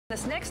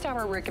This next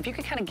hour, Rick, if you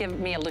could kind of give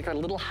me a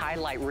little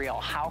highlight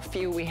reel, how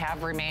few we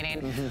have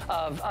remaining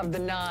of the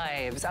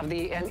knives, of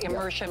the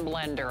immersion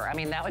blender. I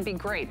mean, that would be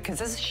great, because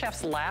this is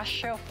Chef's last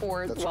show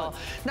for,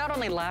 not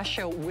only last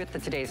show with the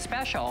Today's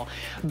Special,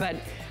 but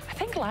I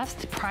think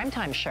last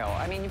primetime show.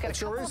 I mean, you've got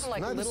a couple of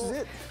like little...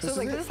 This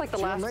is like the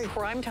last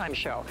primetime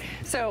show.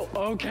 So,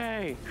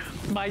 okay,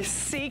 my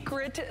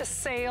secret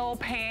sale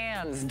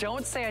pans.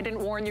 Don't say I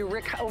didn't warn you,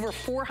 Rick. Over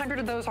 400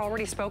 of those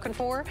already spoken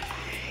for.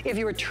 If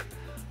you were...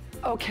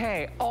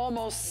 Okay,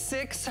 almost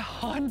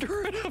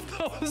 600 of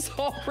those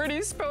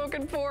already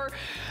spoken for.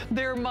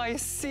 They're my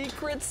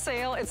secret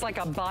sale. It's like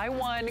a buy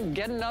one,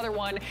 get another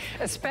one,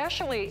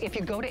 especially if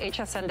you go to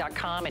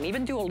hsn.com and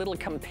even do a little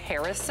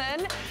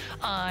comparison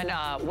on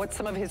what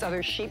some of his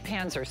other sheet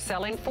pans are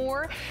selling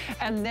for.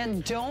 And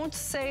then don't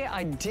say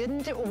I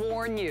didn't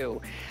warn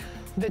you.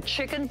 The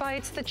chicken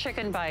bites,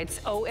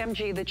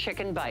 OMG, the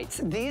chicken bites.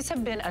 These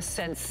have been a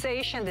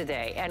sensation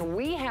today, and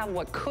we have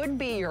what could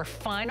be your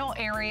final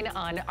airing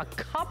on a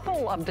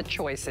couple of the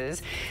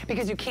choices,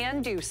 because you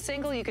can do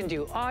single, you can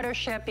do auto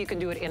ship, you can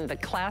do it in the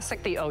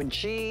classic, the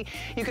OG.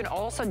 You can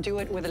also do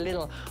it with a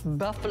little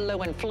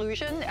buffalo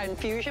infusion,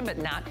 but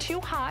not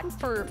too hot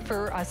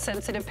for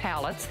sensitive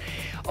palates.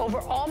 Over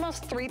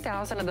almost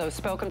 3,000 of those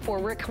spoken for.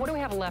 Rick, what do we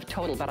have left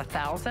total? About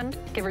 1,000,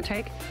 give or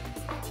take?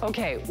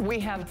 Okay,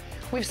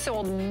 we've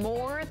sold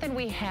more than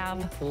we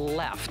have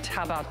left.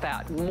 How about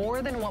that?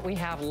 More than what we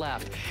have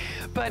left.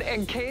 But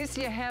in case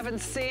you haven't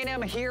seen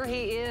him, here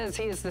he is.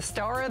 He is the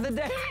star of the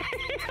day.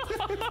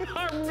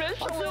 Our Michelin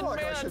I feel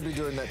like I should be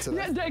doing that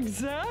today. Yeah,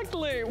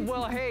 exactly.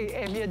 Well, hey,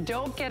 if you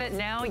don't get it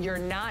now, you're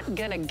not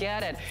gonna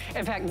get it.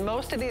 In fact,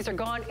 most of these are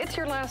gone. It's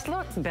your last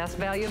look. Best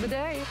value of the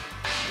day.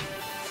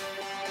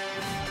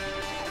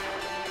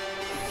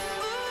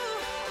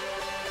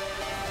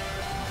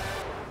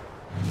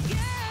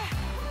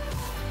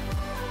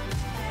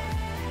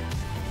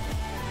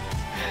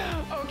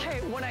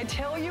 When I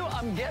tell you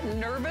I'm getting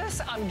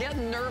nervous, I'm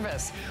getting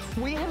nervous.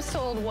 We have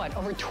sold, what,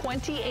 over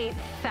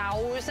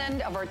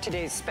 28,000 of our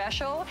Today's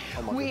Special.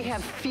 We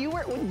have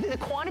fewer, the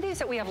quantities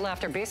that we have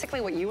left are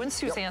basically what you and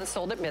Suzanne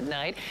sold at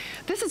midnight.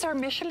 This is our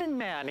Michelin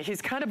man.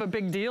 He's kind of a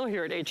big deal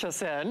here at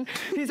HSN.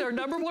 He's our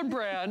 #1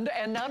 brand,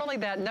 and not only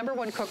that,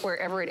 #1 cookware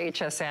ever at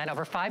HSN,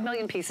 over 5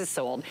 million pieces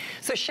sold.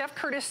 So Chef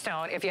Curtis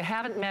Stone, if you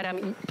haven't met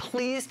him,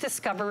 please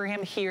discover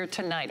him here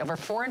tonight. Over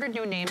 400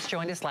 new names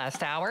joined us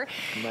last hour.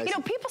 Amazing. You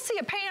know, people see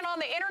a pan on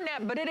the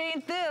internet, but it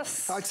ain't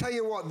this. I tell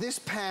you what, this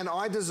pan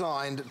I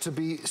designed to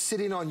be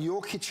sitting on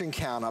your kitchen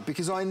counter,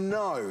 because I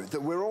know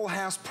that we're all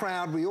house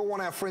proud. We all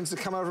want our friends to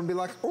come over and be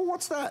like, oh,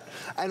 what's that?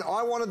 And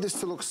I wanted this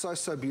to look so,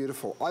 so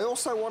beautiful. I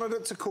also wanted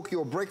it to cook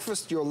your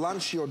breakfast, your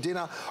lunch, your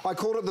dinner. I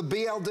called it the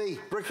BLD,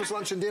 breakfast,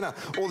 lunch, and dinner,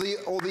 or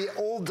the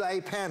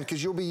all-day pan,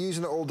 because you'll be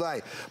using it all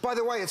day. By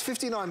the way, it's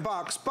 59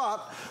 bucks,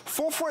 but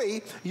for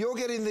free, you're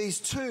getting these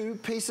 2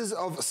 pieces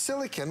of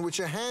silicone, which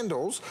are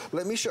handles.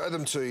 Let me show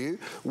them to you.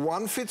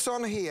 One fits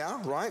on here,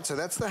 right? So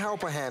that's the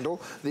helper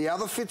handle. The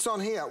other fits on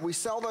here. We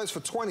sell those for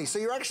 20. So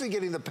you're actually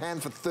getting the pan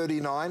for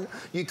 39.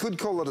 You could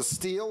call it a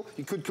steal.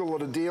 You could call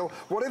it a deal.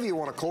 Whatever you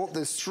want to call it.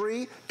 There's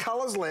 3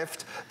 colors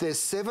left. There's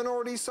 7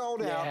 already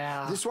sold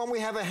out. This one we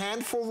have a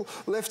handful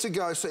left to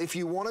go. So if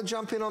you want to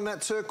jump in on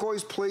that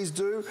turquoise, please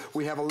do.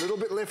 We have a little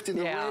bit left in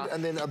the red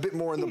and then a bit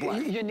more in the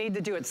black. You need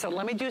to do it. So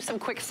let me do some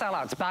quick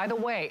sellouts. By the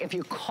way, if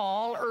you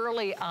call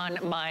early on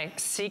my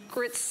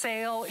secret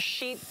sale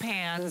sheet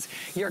pans,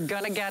 you're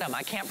going to get them.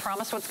 I can't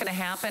promise what's going to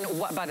happen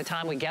by the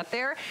time we get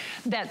there.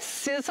 That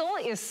sizzle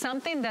is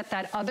something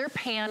that other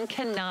pan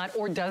cannot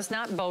or does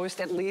not boast,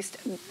 at least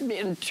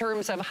in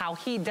terms of how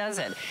he does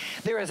it.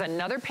 There is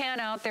another pan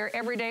out there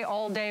every day,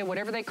 all day,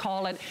 whatever they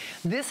call it.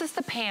 This is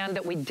the pan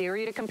that we dare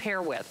you to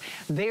compare with.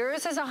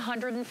 Theirs is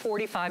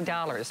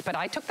 $145, but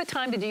I took the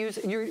time to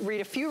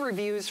read a few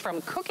reviews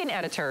from cooking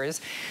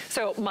editors.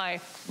 So my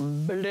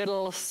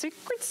little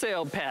secret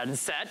sale pan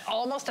set,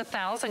 almost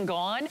 1,000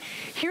 gone.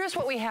 Here's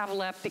what we have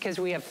left, because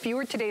we have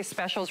fewer Today's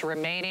Specials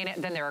remaining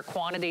than there are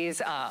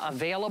quantities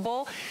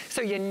available.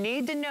 So you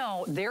need to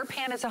know their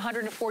pan is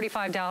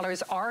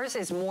 $145. Ours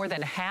is more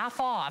than half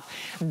off.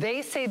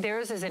 They say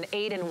theirs is an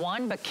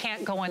 8-in-1 but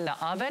can't go in the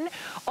oven.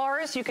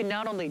 Ours you can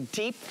not only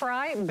deep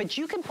fry, but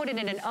you can put it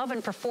in an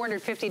oven for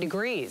 450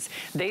 degrees.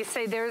 They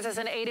say theirs is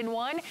an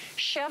 8-in-1.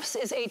 Chef's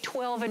is a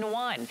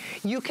 12-in-1.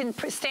 You can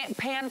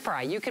pan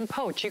fry, you can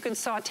poach, you can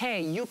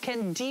saute, you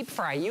can deep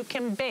fry, you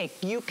can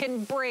bake, you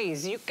can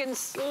braise, you can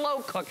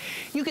slow cook.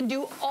 You can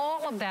do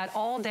all of that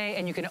all day,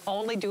 and you can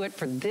only do it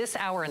for this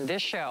hour in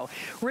this show.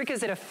 Rick,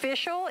 is it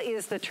official?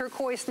 Is the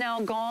turquoise now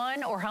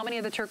gone, or how many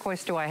of the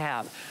turquoise do I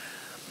have?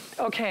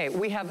 Okay,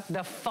 we have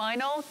the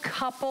final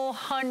couple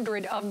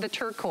hundred of the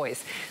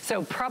turquoise.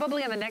 So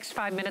probably in the next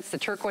 5 minutes, the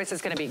turquoise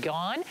is gonna be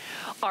gone.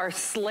 Our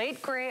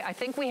slate gray, I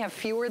think we have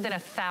fewer than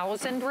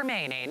 1,000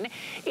 remaining.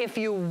 If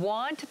you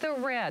want the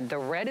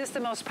red is the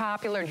most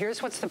popular, and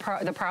here's what's the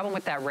problem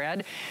with that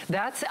red.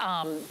 That's,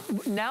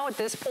 now at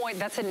this point,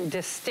 that's in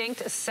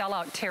distinct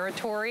sellout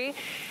territory.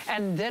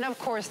 And then of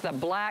course the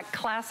black,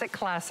 classic,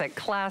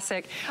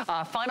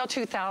 final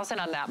 2,000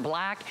 on that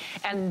black.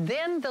 And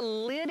then the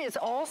lid is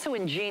also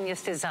ingenious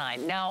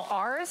design. Now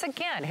ours,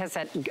 again, has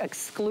that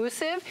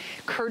exclusive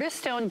Curtis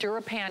Stone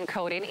Durapan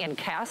coating in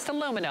cast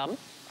aluminum.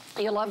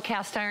 You love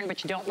cast iron,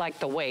 but you don't like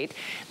the weight.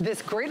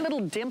 This great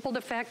little dimpled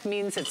effect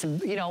means it's,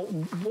 you know,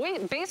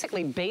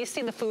 basically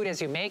basting the food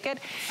as you make it.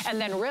 And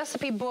then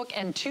recipe book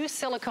and 2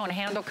 silicone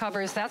handle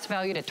covers. That's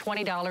valued at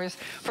 $20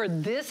 for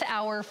this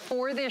hour,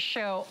 for this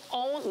show.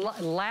 Oh,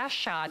 last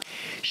shot.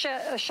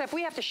 Chef,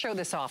 we have to show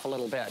this off a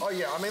little bit. Oh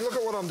yeah, I mean, look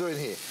at what I'm doing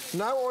here.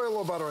 No oil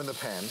or butter in the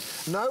pan,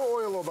 no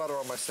oil or butter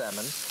on my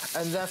salmon,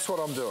 and that's what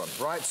I'm doing,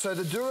 right? So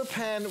the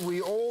Durapan, we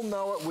all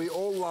know it, we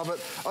all love it.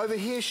 Over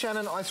here,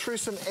 Shannon, I threw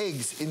some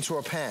eggs into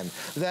a pan.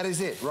 That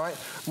is it, right?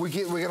 We're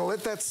gonna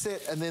let that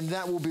set, and then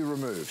that will be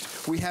removed.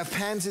 We have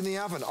pans in the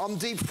oven. I'm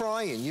deep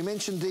frying. You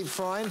mentioned deep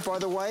frying, by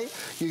the way.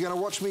 You're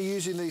gonna watch me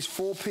using these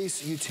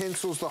 4-piece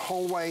utensils the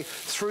whole way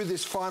through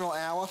this final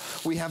hour.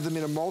 We have them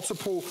in a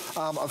multiple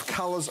of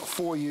colors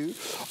for you.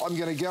 I'm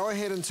gonna go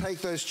ahead and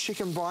take those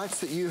chicken bites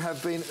that you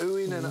have been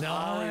oohing and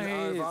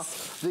ahhing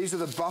over. These are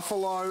the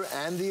buffalo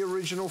and the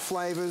original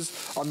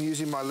flavors. I'm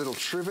using my little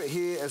trivet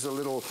here as a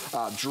little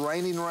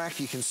draining rack.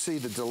 You can see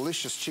the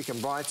delicious chicken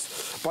bites.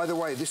 By the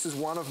way, this is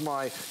one of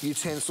my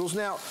utensils.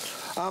 Now,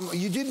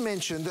 you did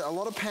mention that a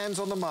lot of pans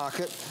on the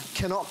market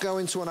cannot go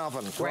into an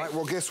oven, right?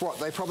 Well, guess what?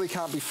 They probably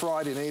can't be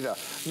fried in either.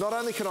 Not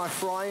only can I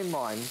fry in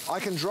mine, I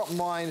can drop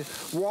mine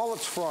while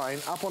it's frying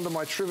up onto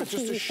my trivet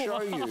just to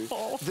show you.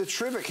 The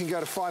trivet can go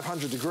to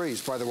 500 degrees,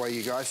 by the way,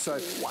 you guys. So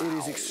it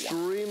is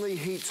extremely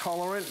heat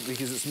tolerant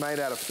because it's made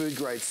out of food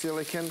grade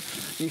silicon.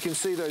 You can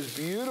see those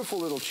beautiful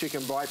little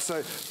chicken bites.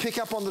 So pick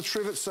up on the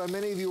trivet, so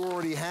many of you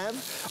already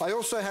have. I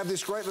also have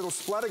this great little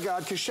splatter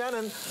guard, because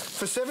Shannon,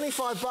 for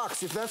 75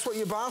 bucks, if that's what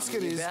your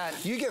basket is,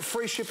 you get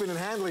free shipping and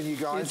handling, you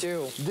guys.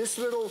 You do. This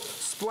little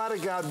splatter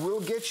guard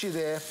will get you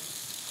there.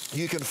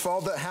 You can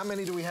fold that. How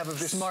many do we have of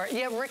this? Smart.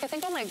 Yeah, Rick, I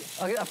think I'm like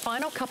a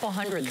final couple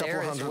hundred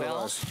there as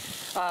well.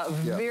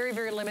 Very,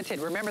 very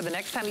limited. Remember, the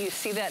next time you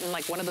see that in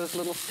like one of those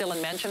little still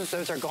and mentions,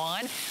 those are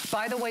gone.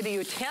 By the way, the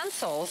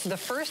utensils, the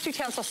first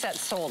utensil set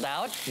sold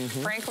out.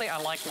 Frankly, I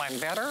like mine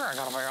better. I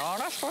gotta be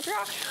honest with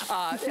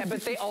you. But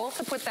they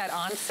also put that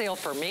on sale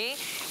for me.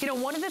 You know,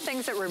 one of the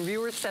things that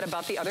reviewers said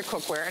about the other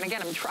cookware, and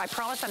again, I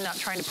promise I'm not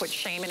trying to put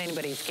shame in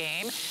anybody's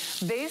game.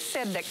 They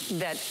said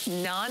that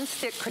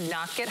non-stick could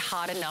not get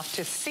hot enough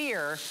to sear.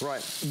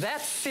 Right.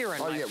 That's searing,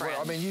 my friend.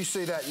 Well, I mean, you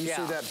see that, see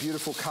that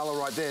beautiful color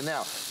right there.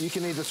 Now, you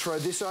can either throw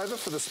this over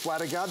for the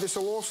splatter guard. This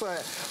will also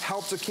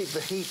help to keep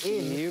the heat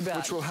in,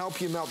 which will help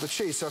you melt the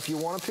cheese. So if you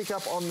want to pick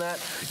up on that,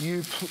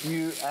 you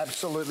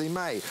absolutely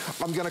may.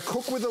 I'm going to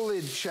cook with a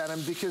lid,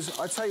 Shannon, because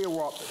I tell you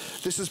what,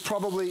 this is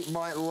probably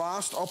my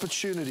last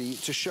opportunity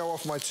to show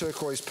off my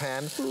turquoise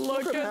pan.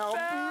 Look at how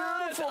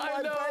beautiful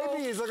my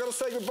baby is. I got to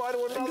say goodbye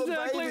to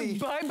another baby.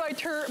 Bye-bye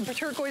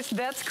turquoise.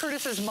 That's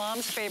Curtis's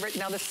mom's favorite.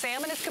 Now, the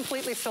salmon is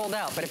completely sold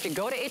out, but if you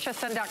go to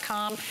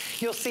hsn.com,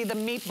 you'll see the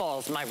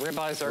meatballs. My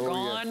ribeyes are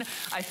gone.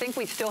 I think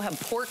we still have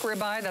pork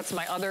ribeye. That's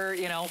my other,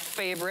 you know,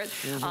 favorite.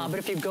 But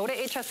if you go to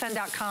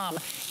hsn.com,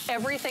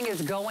 everything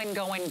is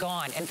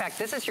gone. In fact,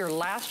 this is your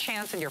last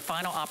chance and your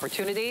final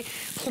opportunity.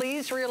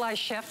 Please realize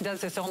Chef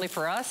does this only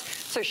for us.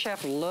 So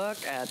Chef,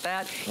 look at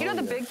that. You know,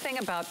 the big thing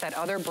about that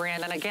other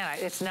brand, and again,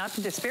 it's not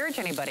to disparage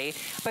anybody,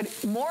 but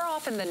more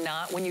often than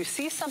not, when you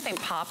see something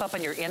pop up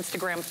on your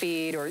Instagram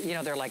feed, or, you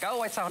know, they're like,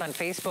 oh, I saw it on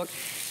Facebook,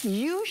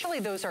 usually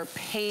those are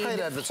paid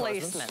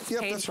placements.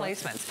 Paid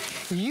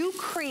placements. You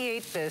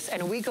create this,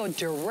 and we go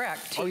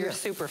direct to your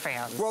super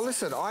fans. Well,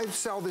 listen, I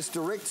sell this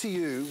direct to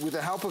you with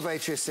the help of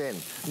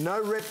HSN.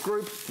 No rep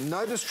group,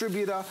 no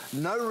distributor,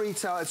 no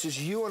retail. It's just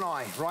you and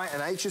I, right?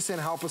 And HSN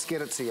help us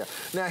get it to you.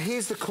 Now,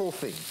 here's the cool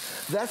thing.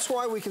 That's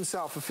why we can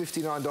sell it for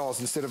 $59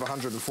 instead of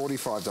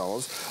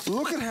 $145.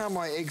 Look at how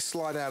my eggs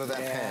slide out of that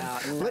pan.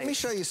 Nice. Let me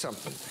show you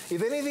something.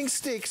 If anything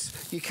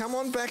sticks, you come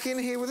on back in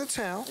here with a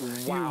towel.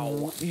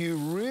 Wow. You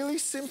really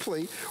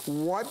simply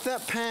wipe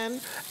that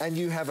pan, and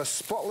you have a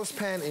spotless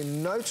pan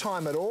in no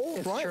time at all,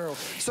 right? True.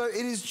 So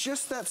it is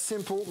just that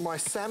simple. My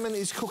salmon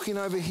is cooking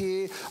over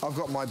here. I've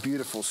got my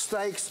beautiful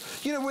steaks.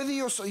 You know, whether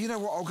you're, you know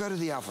what, I'll go to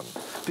the oven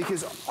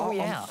because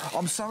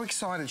I'm so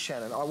excited,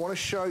 Shannon. I want to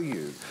show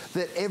you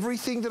that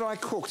everything that I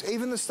cooked,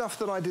 even the stuff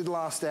that I did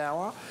last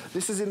hour,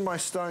 this is in my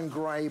stone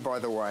grey, by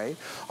the way.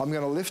 I'm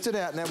going to lift it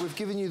out. Now, we've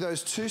given you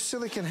those 2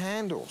 silicone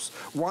handles,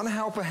 one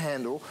helper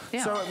handle,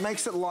 so it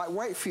makes it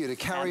lightweight for you to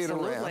carry it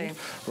around,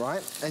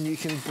 right? And you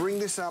can bring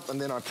this up,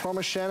 and then I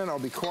promise, Shannon, I'll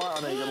be quiet.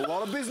 I know you've got a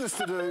lot of business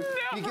to do.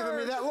 You're giving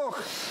me that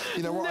look.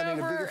 You know what? I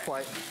need a bigger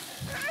plate.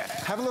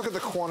 Have a look at the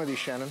quantity,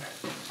 Shannon.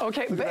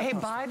 Okay, but hey,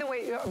 by the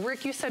way,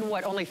 Rick, you said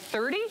what, only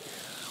 30?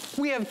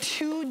 We have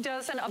 2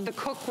 dozen of the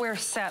cookware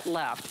set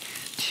left.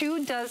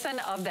 2 dozen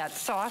of that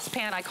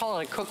saucepan. I call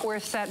it a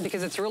cookware set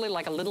because it's really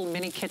like a little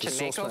mini kitchen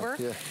makeover.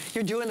 Yeah.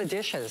 You're doing the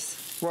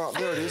dishes. Well,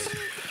 there it is.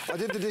 I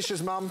did the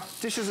dishes, Mum.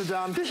 Dishes are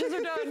done. Dishes are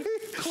done.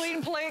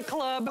 Clean plate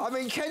club. I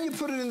mean, can you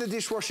put it in the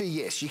dishwasher?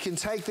 Yes. You can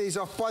take these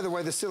off. By the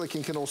way, the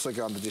silicone can also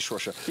go in the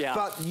dishwasher. Yeah.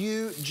 But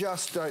you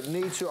just don't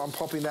need to. I'm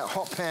popping that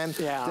hot pan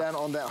down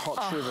on that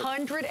hot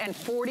trivet.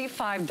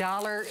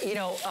 $145, you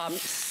know,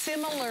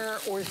 similar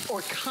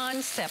or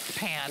concept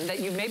pan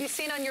that you've maybe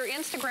seen on your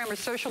Instagram or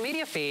social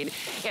media feed.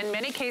 In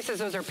many cases,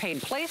 those are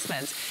paid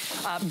placements.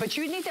 But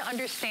you need to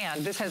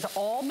understand, this has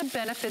all the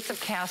benefits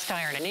of cast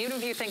iron. And even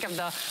if you think of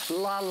the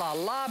La La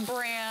La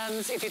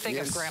brands, if you think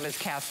of Grandma's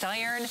cast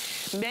iron,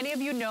 many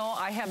of you know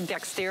I have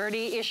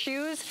dexterity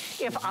issues.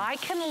 If I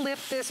can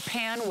lift this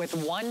pan with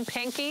one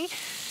pinky,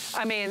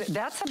 I mean,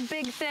 that's a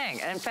big thing.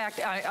 In fact,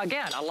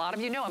 again, a lot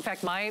of you know, in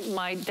fact,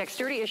 my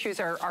dexterity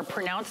issues are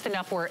pronounced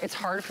enough where it's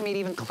hard for me to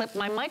even clip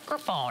my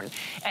microphone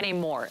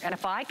anymore. And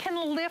if I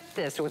can lift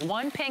this with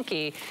one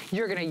pinky,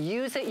 you're gonna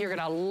use it, you're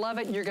gonna love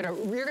it, you're gonna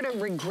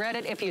regret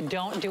it if you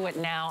don't do it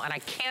now, and I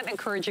can't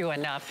encourage you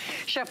enough.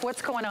 Chef,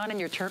 what's going on in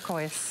your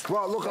turquoise?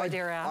 Well, look,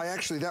 I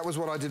actually, that was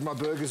what I did my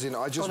burgers in.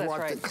 I just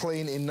wiped it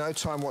clean in no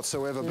time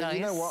whatsoever. But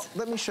you know what?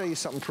 Let me show you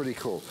something pretty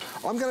cool.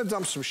 I'm gonna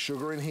dump some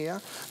sugar in here.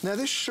 Now,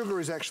 this sugar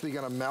is actually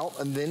going to melt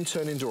and then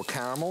turn into a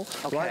caramel.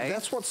 Right?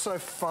 That's what's so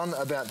fun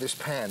about this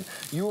pan.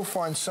 You will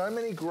find so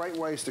many great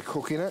ways to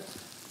cook in it.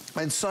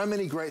 And so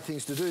many great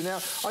things to do. Now,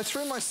 I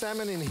threw my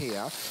salmon in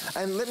here,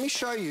 and let me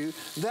show you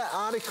that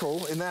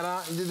article in that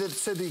that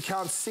said that you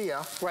can't sear.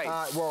 Right.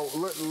 Well,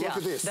 look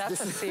at this.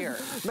 That's a sear.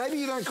 Maybe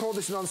you don't call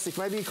this non-stick.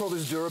 Maybe you call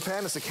this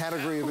Durapan. It's a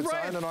category of its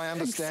own, and I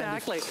understand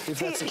if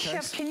that's the case.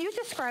 Chef, can you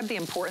describe the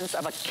importance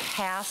of a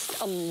cast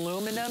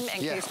aluminum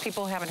in case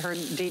people haven't heard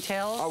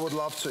details? I would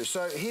love to.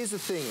 So here's the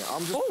thing.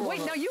 I'm just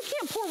no, you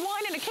can't pour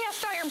wine in a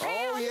cast iron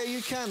pan. Oh, yeah,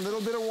 you can. A little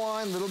bit of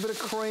wine, a little bit of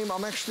cream.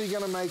 I'm actually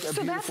going to make a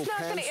beautiful pan sauce. So that's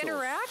not going to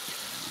interact?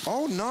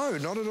 Oh, no,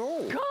 not at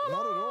all.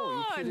 Not at all. Are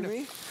you kidding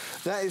me?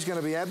 That is going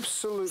to be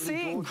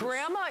absolutely gorgeous.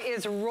 Grandma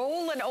is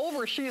rolling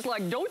over. She's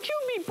like, don't you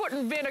be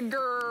putting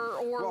vinegar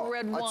or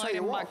red wine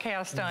in my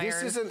cast iron.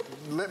 This isn't,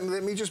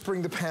 let me just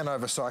bring the pan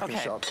over so I can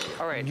show it.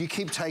 All right. You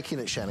keep taking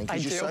it, Shannon,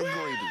 because you're so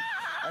greedy.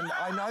 And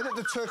I know that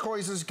the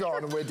turquoise is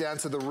gone and we're down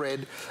to the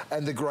red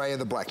and the grey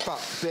and the black,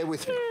 but bear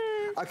with me.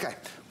 Okay,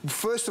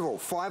 first of all,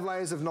 5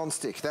 layers of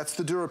non-stick. That's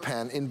the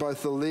Durapan in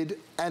both the lid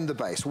and the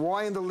base.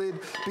 Why in the lid?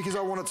 Because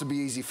I want it to be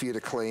easy for you to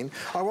clean.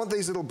 I want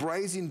these little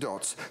braising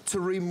dots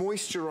to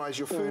re-moisturize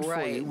your food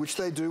for you, which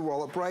they do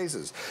while it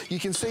braises. You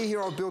can see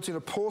here I've built in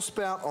a pour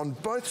spout on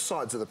both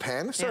sides of the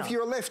pan. So if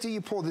you're a lefty,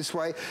 you pour this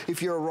way.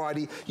 If you're a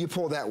righty, you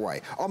pour that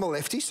way. I'm a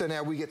lefty, so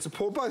now we get to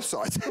pour both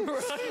sides.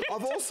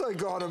 I've also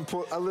gone and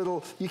put a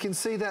little, you can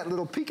see that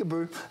little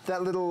peekaboo,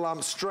 that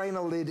little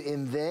strainer lid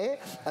in there.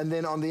 And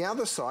then on the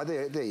other side,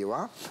 there you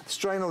are,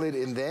 strainer lid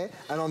in there.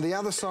 And on the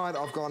other side,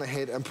 I've gone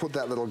ahead and put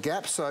that little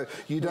gap so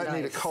you don't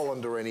need a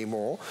colander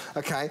anymore.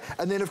 Okay,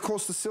 and then of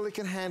course the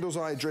silicone handles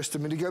I addressed a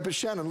minute ago. But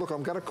Shannon, look,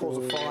 I'm going to cause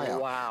a fire.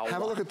 Wow.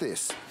 Have a look at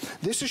this.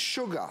 This is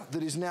sugar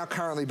that is now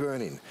currently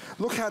burning.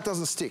 Look how it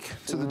doesn't stick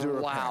to the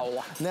Durapan.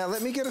 Wow. Now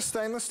let me get a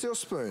stainless steel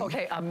spoon.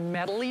 Okay, a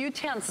metal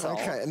utensil.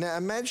 Okay, now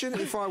imagine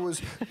if I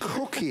was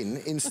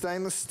cooking in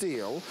stainless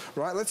steel,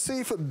 right? Let's see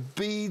if it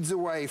beads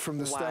away from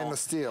the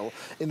stainless steel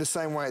in the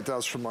same way it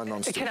does from my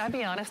non-stick. Can I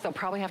be honest? They'll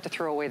probably have to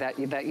throw away that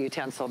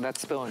utensil, that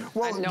spoon.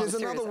 Well, there's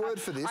another word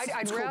for this.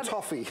 It's called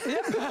toffee.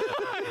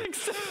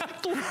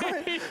 Exactly.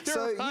 Right?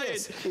 So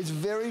yes, it's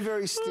very,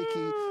 very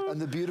sticky. And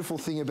the beautiful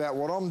thing about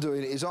what I'm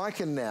doing is I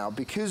can now,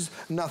 because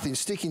nothing's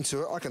sticking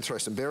to it, I can throw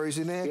some berries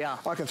in there. Yeah.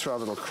 I can throw a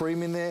little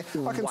cream in there.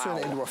 I can turn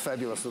it into a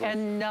fabulous little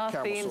and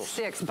nothing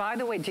sticks. By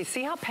the way, do you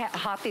see how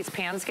hot these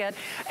pans get?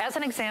 As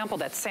an example,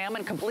 that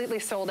salmon completely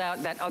sold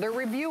out. That other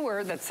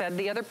reviewer that said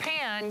the other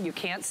pan, you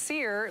can't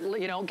sear,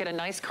 you know, get a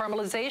nice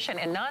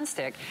caramelization in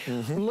nonstick.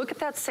 Look at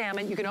that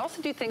salmon. You can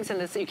also do things in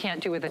this that you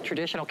can't do with a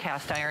traditional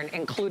cast iron,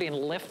 including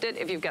lift it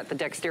if you've got the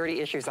dexterity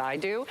issues I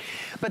do.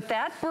 But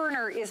that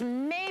burner is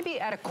maybe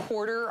at a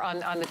quarter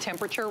on the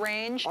temperature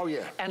range. Oh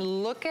yeah.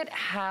 And look at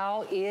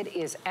how it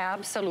is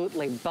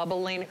absolutely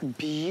bubbling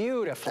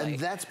beautifully. And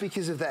that's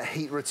because of that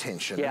heat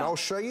retention. Yeah. And I'll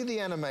show you the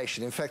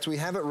animation. In fact, we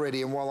have it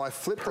ready. And while I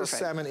flip the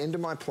salmon into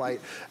my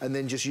plate and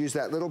then just use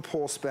that little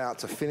pour spout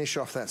to finish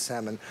off that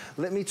salmon,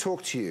 let me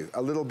talk to you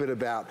a little bit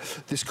about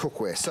this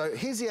cookware. So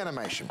here's the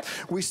animation.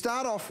 We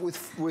start off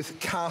with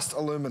cast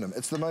aluminum.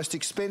 It's the most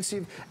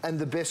expensive and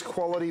the best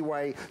quality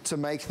way to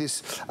make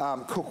this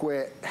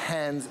cookware,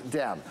 hands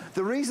down.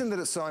 The reason that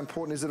it's so so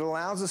important is it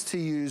allows us to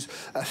use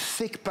a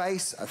thick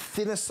base, a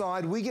thinner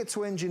side. We get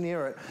to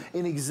engineer it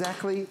in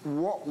exactly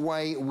what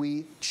way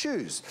we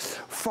choose.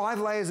 5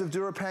 layers of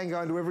DuraPan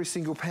go into every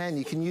single pan.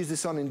 You can use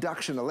this on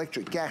induction,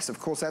 electric, gas. Of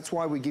course, that's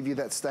why we give you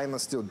that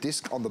stainless steel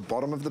disc on the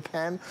bottom of the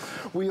pan.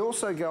 We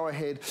also go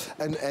ahead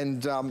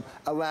and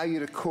allow you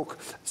to cook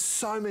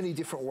so many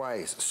different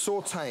ways.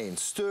 Sauteing,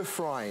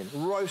 stir-frying,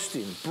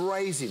 roasting,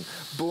 braising,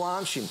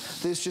 blanching.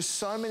 There's just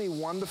so many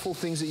wonderful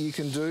things that you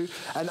can do.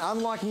 And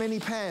unlike many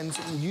pans,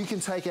 you can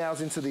take ours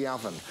into the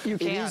oven. You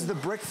can. It is the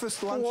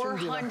breakfast, lunch, and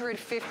dinner.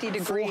 450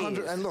 degrees.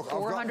 400, and look,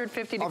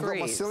 450 degrees. I've got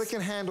my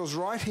silicone handles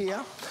right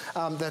here.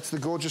 That's the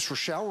gorgeous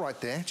Rochelle right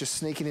there, just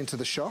sneaking into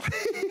the shop.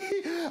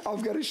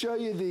 I've got to show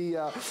you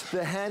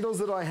the handles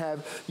that I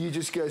have. You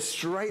just go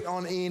straight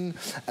on in,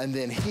 and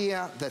then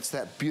here, that's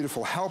that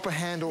beautiful helper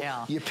handle.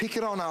 Yeah. You pick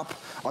it on up.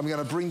 I'm going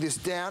to bring this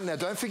down. Now,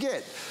 don't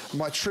forget,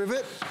 my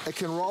trivet, it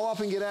can roll up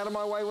and get out of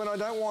my way when I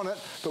don't want it,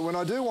 but when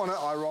I do want it,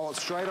 I roll it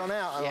straight on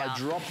out, and I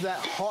drop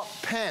that hot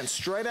pan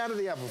straight out of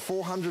the oven,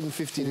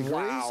 450 degrees.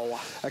 Wow.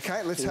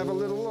 Okay, let's have a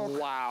little look.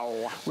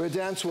 Wow. We're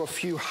down to a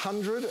few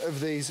hundred of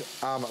these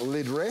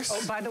lid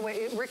rests. Oh, by the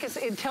way, Rick,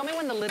 tell me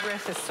when the lid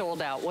rest is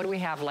sold out. What do we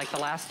have, like the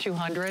last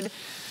 200?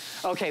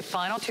 Okay,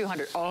 final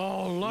 200.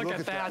 Oh, look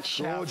at that,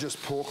 Chef. Gorgeous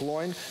pork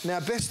loin. Now,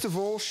 best of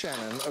all,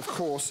 Shannon, of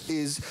course,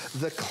 is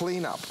the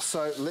cleanup.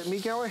 So let me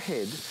go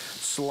ahead,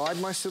 slide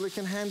my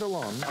silicone handle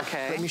on.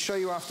 Okay. Let me show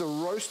you after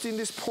roasting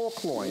this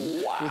pork loin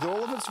with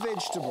all of its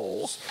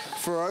vegetables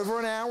for over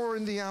an hour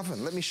in the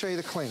oven. Let me show you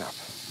the cleanup.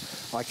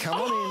 I come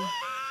on in.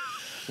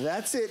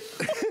 That's it.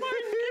 Oh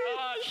my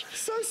gosh.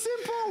 So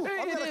simple.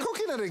 I'm going to cook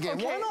in it again.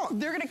 Okay, why not?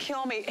 They're going to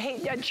kill me. Hey,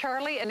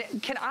 Charlie, and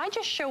can I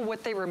just show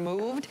what they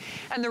removed?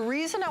 And the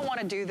reason I want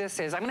to do this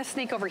is I'm going to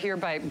sneak over here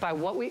by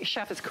what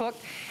Chef has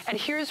cooked, and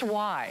here's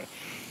why.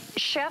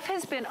 Chef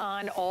has been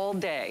on all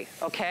day,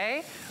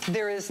 okay?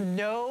 There is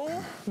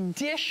no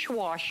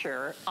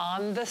dishwasher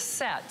on the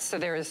set. So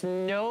there is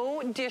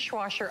no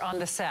dishwasher on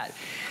the set.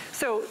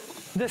 So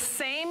the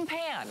same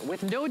pan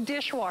with no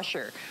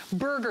dishwasher,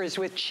 burgers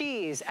with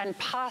cheese and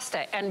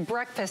pasta and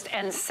breakfast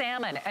and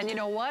salmon. And you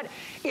know what?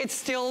 It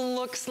still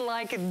looks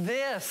like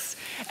this.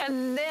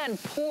 And then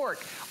pork.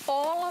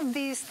 All of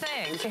these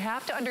things, you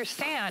have to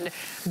understand,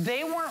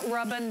 they weren't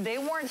rubbing, they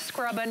weren't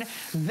scrubbing,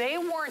 they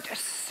weren't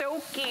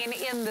soaking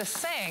in the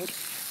sink.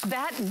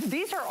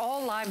 These are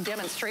all live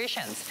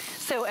demonstrations.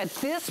 So at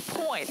this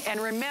point,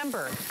 and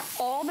remember,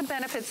 all the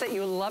benefits that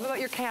you love about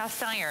your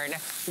cast iron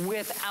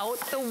without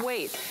the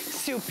weight,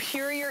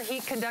 superior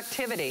heat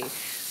conductivity.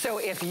 So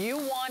if you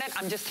want it,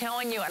 I'm just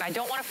telling you, and I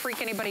don't want to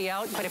freak anybody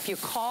out, but if you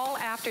call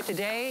after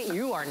today,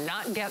 you are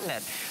not getting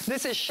it.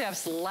 This is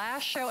Chef's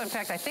last show. In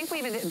fact, I think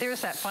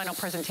there's that final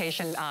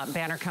presentation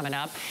banner coming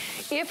up.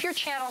 If you're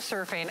channel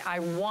surfing, I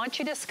want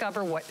you to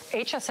discover what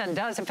HSN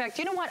does. In fact,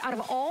 you know what? Out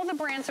of all the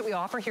brands that we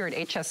offer here at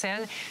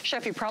HSN,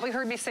 Chef, you probably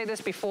heard me say this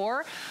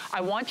before,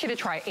 I want you to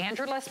try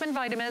Andrew Lessman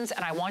vitamins,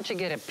 and I want you to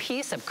get a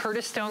piece of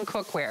Curtis Stone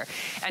cookware.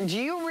 And do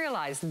you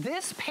realize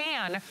this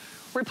pan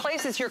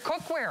replaces your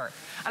cookware?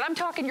 And I'm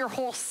talking your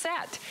whole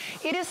set.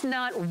 It is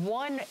not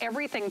one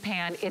everything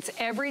pan. It's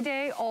every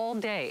day, all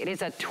day. It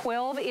is a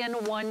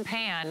 12-in-1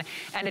 pan,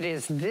 and it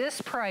is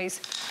this price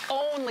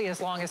only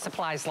as long as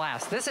supplies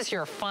last. This is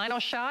your final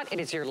shot. It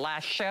is your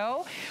last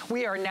show.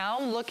 We are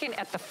now looking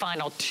at the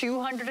final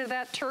 200 of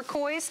that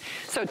turquoise.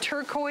 So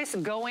turquoise,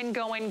 going,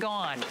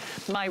 gone.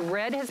 My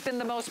red has been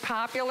the most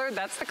popular.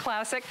 That's the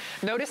classic.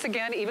 Notice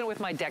again, even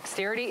with my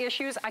dexterity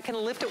issues, I can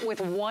lift it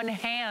with one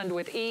hand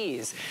with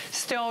ease.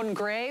 Stone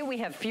gray, we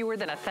have fewer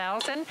than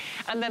 1,000.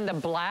 And then the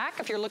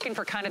black, if you're looking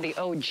for kind of the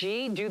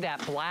OG, do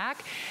that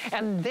black.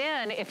 And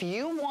then if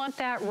you want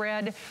that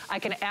red, I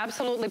can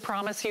absolutely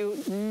promise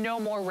you no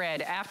more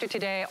red. After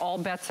today, all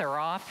bets are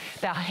off.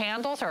 The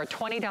handles are a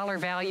 $20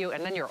 value,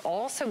 and then you're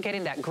also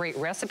getting that great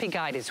recipe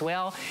guide as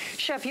well.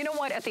 Chef, you know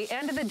what? At the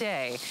end of the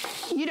day,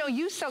 you know,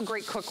 you sell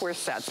great cookware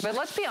sets, but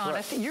let's be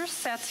honest, your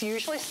sets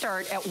usually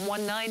start at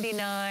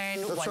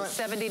 $199,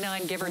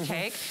 $179, give or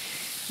take.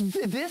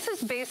 This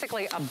is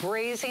basically a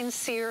braising,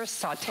 sear,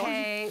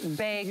 saute,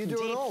 bake,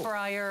 deep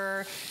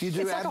fryer. You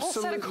do it's like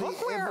absolutely a whole set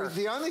of cookware.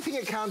 The only thing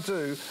it can't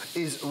do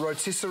is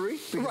rotisserie,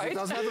 because it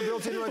doesn't have a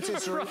built-in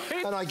rotisserie,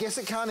 and I guess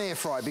it can't air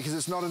fry because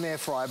it's not an air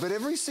fryer. But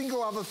every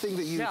single other thing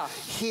that you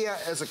hear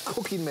as a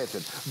cooking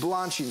method,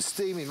 blanching,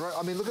 steaming,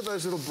 I mean, look at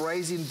those little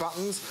braising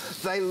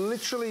buttons. They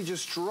literally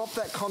just drop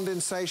that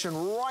condensation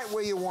right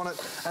where you want it,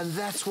 and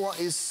that's what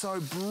is so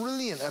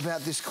brilliant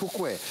about this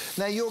cookware.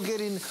 Now, you're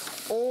getting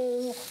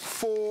all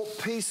 4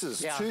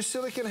 pieces, 2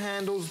 silicone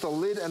handles, the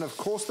lid, and of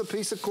course the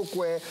piece of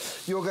cookware.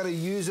 You're going to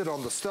use it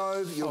on the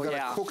stove. You're going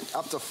to cook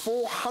up to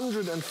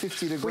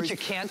 450 degrees. Which you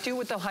can't do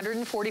with the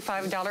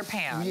 $145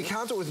 pan. You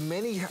can't do it with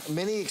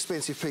many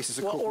expensive pieces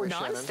of cookware, or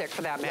non-stick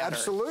for that matter.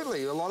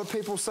 Absolutely. A lot of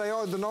people say,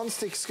 oh, the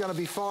non-stick's going to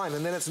be fine,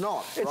 and then it's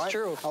not, It's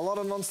true. A lot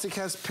of non-stick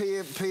has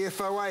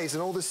PFOAs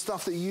and all this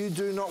stuff that you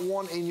do not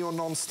want in your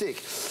non-stick.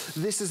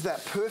 This is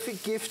that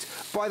perfect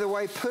gift. By the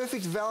way,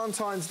 perfect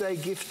Valentine's Day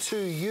gift to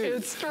you.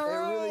 It's true. It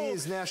really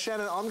is. Now,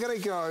 Shannon, I'm going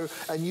to go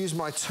and use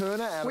my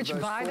turner out Which, of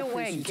those by the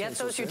way, get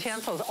those sets.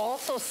 utensils.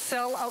 Also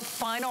sell out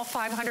final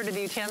 500 of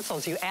the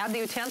utensils. You add the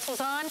utensils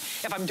on.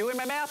 If I'm doing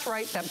my math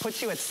right, that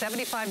puts you at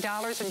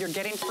 $75 and you're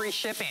getting free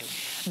shipping.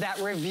 That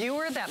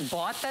reviewer that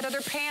bought that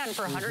other pan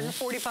for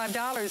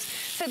 $145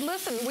 said,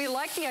 listen, we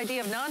like the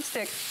idea of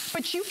nonstick,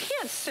 but you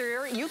can't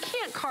sear, you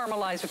can't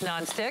caramelize with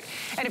nonstick.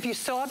 And if you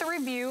saw the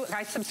review,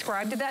 I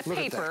subscribed to that paper.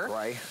 Look at that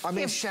gray. I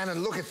mean,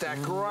 Shannon, look at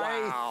that gray.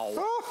 Wow.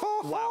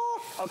 Wow.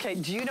 Okay,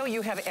 do you know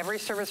you have every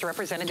service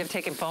representative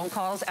taking phone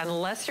calls?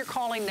 Unless you're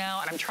calling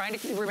now, and I'm trying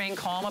to remain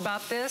calm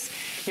about this,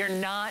 you're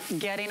not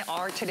getting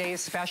our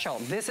today's special.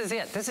 This is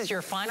it. This is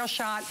your final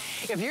shot.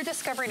 If you're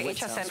discovering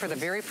HSN for the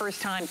very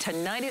first time,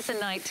 tonight is the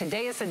night,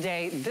 today is the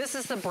day, this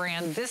is the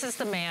brand, this is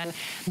the man,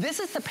 this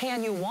is the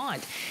pan you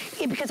want.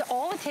 Because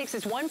all it takes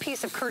is one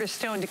piece of Curtis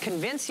Stone to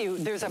convince you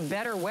there's a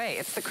better way.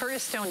 It's the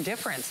Curtis Stone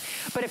difference.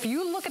 But if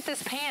you look at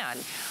this pan,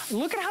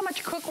 look at how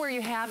much cookware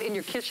you have in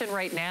your kitchen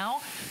right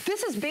now.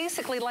 This is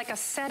basically like a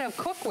set of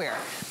cookware,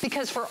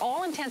 because for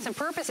all intents and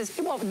purposes,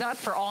 well, not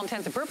for all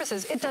intents and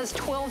purposes, it does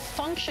 12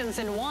 functions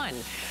in one.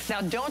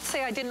 Now, don't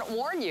say I didn't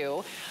warn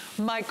you.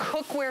 My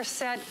cookware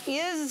set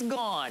is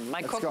gone.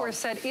 My cookware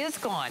set is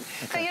gone.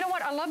 Okay. Now, you know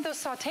what? I love those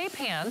saute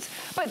pans,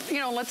 but, you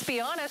know, let's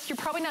be honest, you're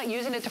probably not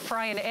using it to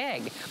fry an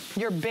egg.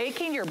 You're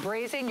baking, you're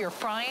braising, you're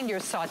frying, you're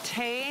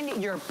sauteing,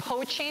 you're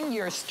poaching,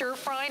 you're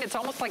stir-frying. It's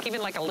almost like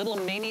even like a little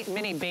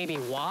mini baby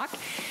wok.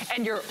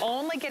 And you're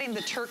only getting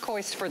the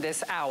turquoise for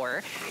this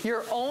hour.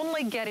 You're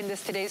only getting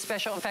this today's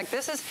special. In fact,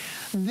 this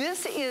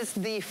is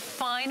the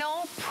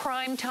final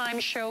primetime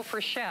show for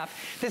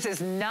Chef. This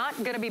is not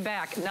going to be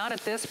back, not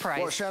at this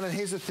price. Well, Shannon,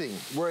 here's the thing.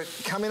 We're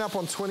coming up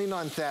on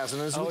 29,000.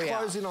 As we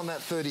close in on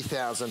that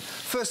 30,000,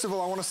 first of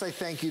all, I want to say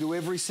thank you to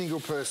every single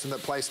person that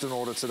placed an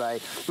order today.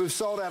 We've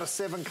sold out of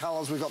 7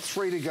 colors. We've got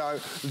 3 to go.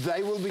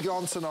 They will be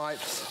gone tonight.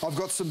 I've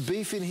got some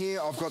beef in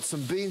here. I've got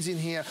some beans in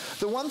here.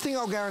 The one thing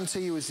I'll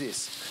guarantee you is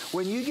this.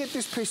 When you get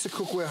this piece of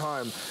cookware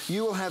home,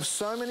 you will have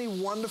so many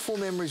wonderful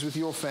memories with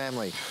your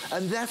family.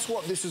 And that's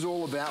what this is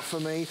all about for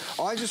me.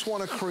 I just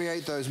want to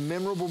create those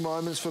memorable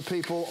moments for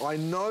people. I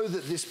know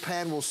that this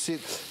pan will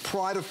sit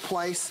pride of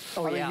place.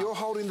 I mean, you're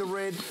holding the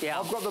red.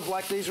 I've got the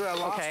black. These are our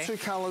last 2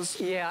 colors.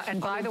 Yeah,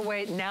 and by the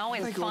way, now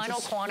in final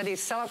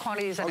quantities, sell-out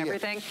quantities and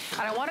everything.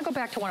 And I want to go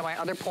back to one of my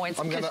other points.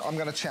 I'm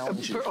gonna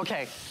challenge you.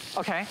 Okay.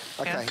 Okay,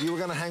 you were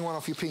gonna hang one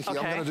off your pinky. I'm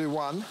gonna do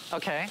 1.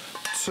 Okay.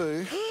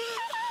 2,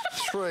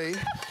 3,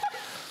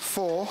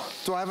 4.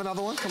 Do I have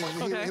another one? Come on,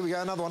 here we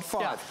go, another one.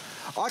 5.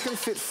 Yeah. I can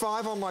fit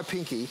 5 on my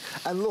pinky,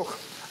 and look,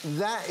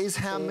 that is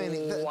how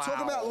many.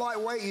 Talk about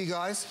lightweight, you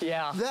guys.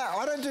 Yeah.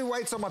 I don't do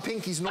weights on my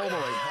pinkies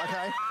normally,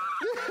 okay?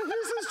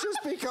 This is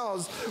just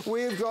because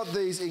we've got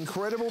these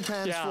incredible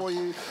pans for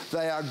you.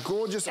 They are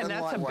gorgeous and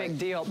lightweight. And that's a big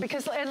deal.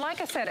 Because, and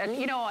like I said, and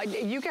you know,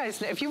 you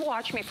guys, if you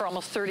watch me for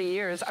almost 30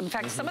 years, in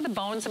fact, some of the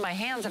bones in my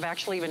hands have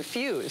actually even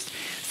fused.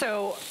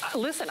 So,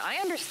 listen, I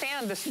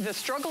understand the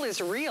struggle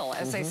is real,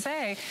 as they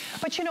say.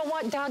 But you know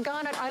what?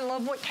 Doggone it, I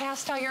love what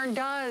cast iron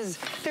does.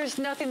 There's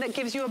nothing that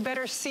gives you a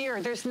better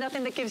sear. There's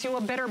nothing that gives you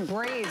a better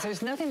braise.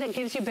 There's nothing that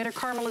gives you better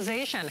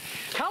caramelization.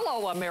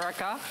 Hello,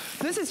 America.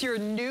 This is your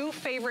new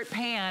favorite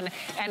pan.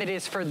 And it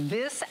is for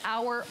this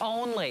hour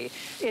only.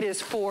 It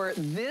is for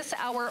this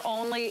hour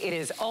only. It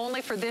is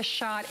only for this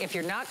shot. If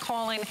you're not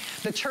calling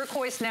the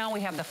turquoise now,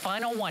 we have the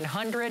final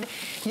 100.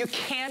 You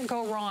can't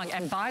go wrong.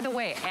 And by the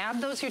way, add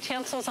those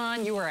utensils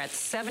on, you are at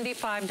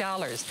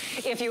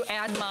 $75. If you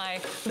add my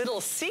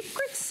little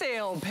secret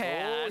sale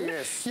pan,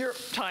 you're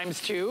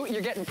 ×2.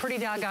 You're getting pretty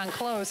doggone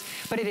close,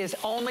 but it is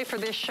only for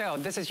this show.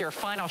 This is your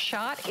final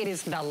shot. It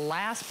is the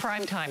last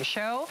primetime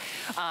show.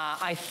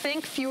 I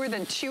think fewer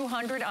than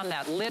 200 on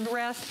that lid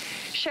rest.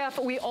 Chef,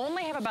 we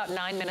only have about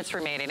 9 minutes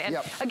remaining. And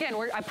again,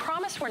 I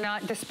promise we're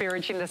not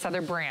disparaging this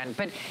other brand,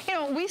 but you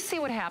know, we see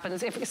what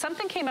happens. If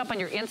something came up on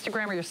your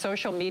Instagram or your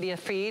social media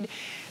feed,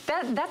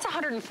 that's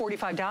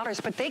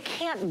 $145, but they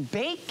can't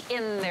bake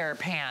in their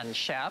pan,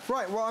 Chef.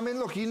 Right, well, I mean,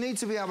 look, you need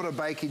to be able to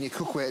bake in your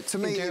cookware. To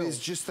me, it is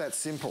just that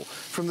simple.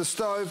 From the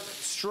stove,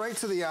 straight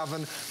to the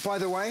oven. By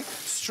the way,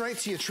 straight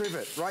to your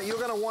trivet, right? You're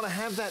gonna wanna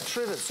have that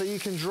trivet so you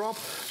can drop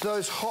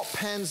those hot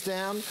pans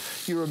down.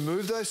 You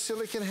remove those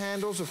silicone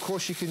handles. Of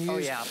course, you can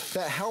use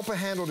that helper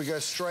handle to go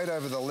straight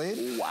over the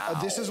lid. Wow.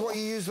 This is what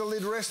you use the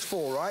lid rest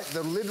for, right?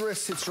 The lid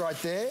rest sits right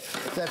there.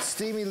 That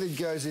steamy lid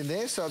goes in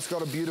there, so it's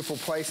got a beautiful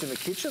place in the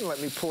kitchen.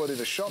 Let me pull it in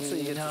a shot so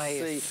you get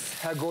to see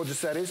how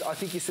gorgeous that is. I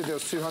think you said there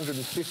was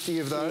 250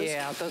 of those.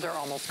 Yeah, those are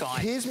almost gone.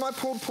 Here's my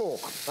pulled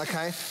pork,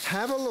 okay?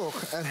 Have a look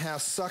at how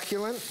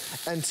succulent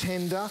and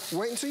tender.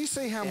 Wait until you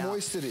see how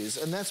moist it is,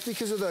 and that's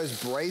because of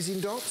those braising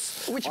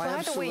dots. Which,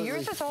 by the way,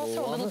 yours is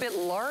also a little bit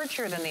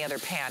larger than the other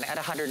pan at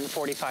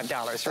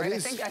 $145, right? I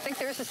think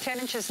theirs is 10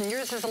 inches and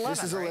yours is 11,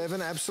 This is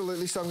 11,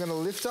 absolutely. So I'm going to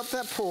lift up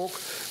that pork,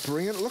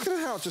 bring it, look at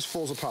how it just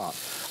falls apart.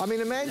 I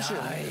mean, imagine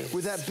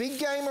with that big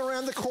game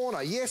around the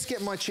corner, yes,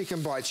 get my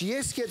chicken bites,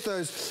 yes, get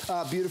those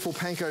beautiful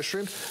panko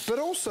shrimp, but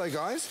also,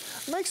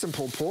 guys, make some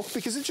pulled pork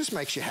because it just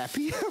makes you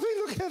happy. I mean,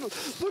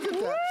 look at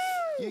that.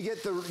 You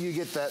get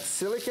that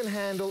silicone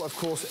handle. Of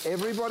course,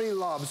 everybody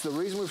loves, the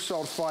reason we've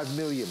sold 5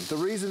 million, the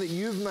reason that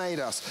you've made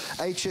us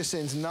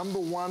HSN's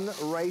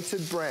 #1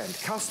 rated brand,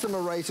 customer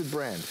rated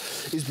brand,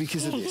 is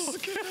because of this.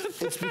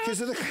 It's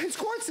because of it's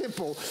quite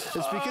simple. It's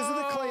because of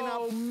the cleanup.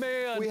 Oh,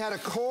 man. We had a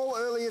call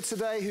earlier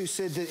today who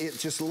said that it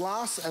just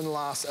lasts and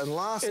lasts and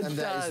lasts, and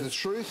that is the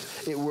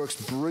truth. It works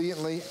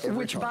brilliantly every time.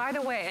 Which, by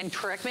the way, and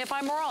correct me if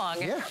I'm wrong,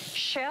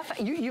 Chef,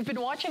 you've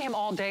been watching him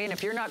all day, and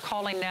if you're not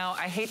calling now,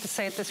 I hate to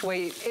say it this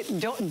way,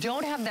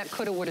 don't have that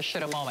coulda, woulda,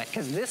 shoulda moment,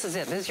 because this is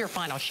it. This is your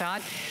final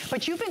shot.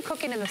 But you've been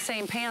cooking in the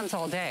same pans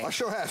all day. I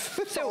sure have.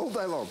 So all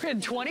day long. In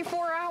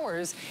 24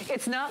 hours,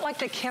 it's not like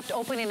they kept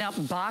opening up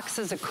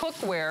boxes of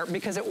cookware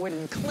because it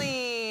wouldn't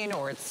clean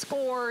or it's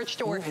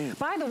scorched or,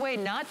 by the way,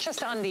 not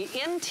just on the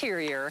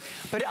interior,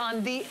 but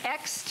on the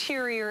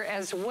exterior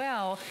as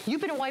well.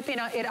 You've been wiping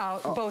it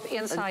out both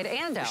inside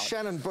and out.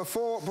 Shannon,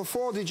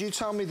 before did you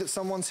tell me that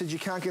someone said you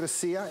can't get a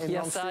sear in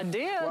Yes, I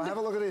did. Well, have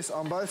a look at this.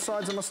 On both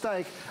sides of my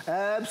steak,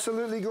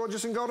 absolutely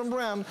gorgeous and golden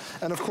brown.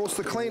 And of course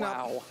the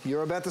cleanup,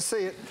 you're about to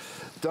see it.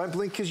 Don't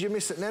blink because you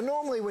miss it. Now,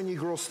 normally when you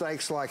grill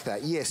steaks like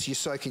that, yes, you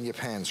soak in your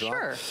pans, right?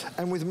 Sure.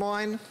 And with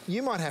mine,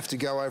 you might have to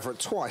go over it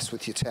twice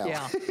with your towel.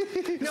 Yeah.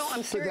 No,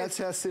 I'm serious. But that's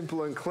how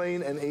simple and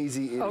clean and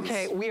easy it is.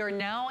 Okay, we are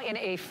now in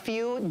a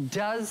few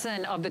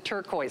dozen of the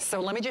turquoise.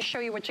 So let me just show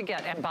you what you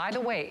get. And by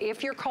the way,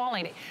 if you're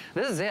calling,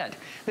 this is it.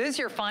 This is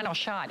your final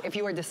shot. If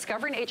you are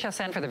discovering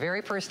HSN for the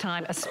very first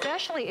time,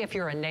 especially if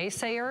you're a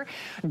naysayer,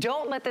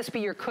 don't let this be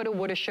your coulda,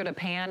 woulda, shoulda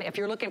pan. If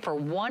you're looking for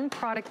one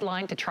product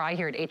line to try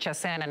here at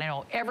HSN, and I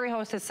know every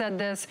host has said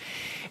this,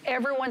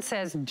 everyone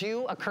says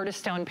do a Curtis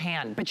Stone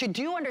pan. But you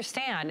do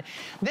understand,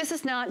 this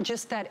is not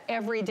just that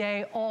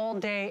everyday, all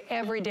day,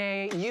 every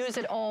day, use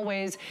it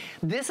always.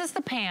 This is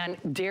the pan,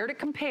 dare to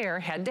compare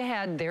head to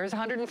head. There's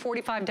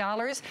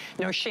 $145,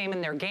 no shame in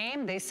their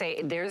game. They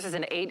say theirs is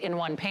an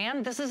 8-in-1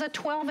 pan. This is a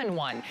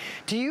 12-in-1.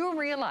 Do you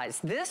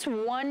realize this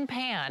one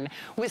pan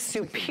with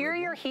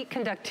superior heat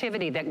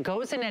conductivity that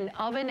goes in an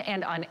oven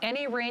and on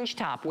any range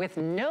top with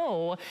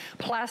no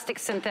plastic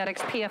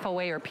synthetics,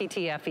 PFOA or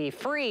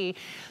PTFE free,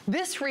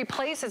 this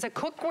replaces a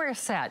cookware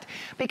set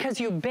because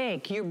you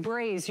bake, you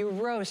braise, you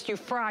roast, you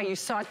fry, you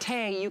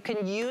saute, you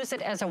can use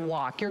it as a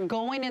wok. You're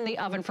going in the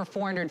oven for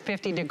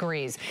 450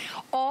 degrees.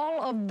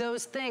 All of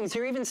those things,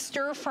 you're even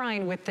stir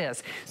frying with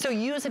this. So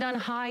use it on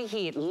high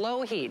heat,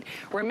 low heat.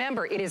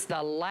 Remember, it is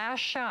the last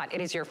shot. It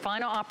is your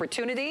final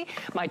opportunity.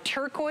 My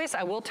turquoise,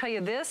 I will tell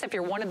you this, if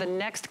you're one of the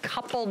next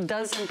couple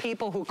dozen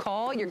people who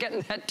call, you're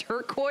getting that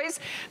turquoise.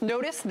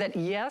 Notice that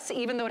yes,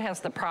 even though it has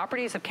the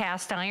properties of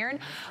cast iron,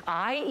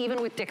 I,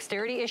 even with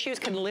dexterity issues,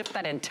 can lift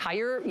that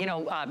entire,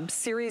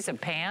 series of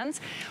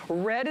pans.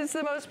 Red is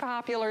the most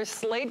popular.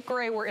 Slate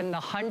gray, we're in the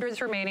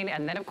hundreds remaining.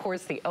 And then, of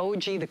course, the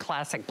OG, the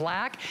classic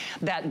black.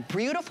 That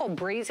beautiful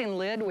brazing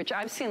lid, which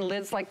I've seen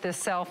lids like this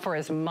sell for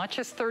as much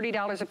as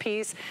 $30 a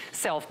piece.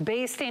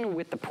 Self-basting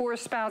with the pour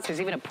spouts.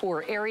 There's even a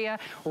pour area.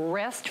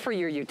 Rest for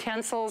your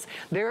utensils.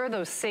 There are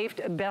those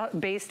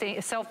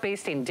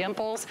self-basting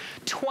dimples.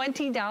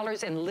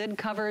 $20 in lid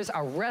covers.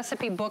 A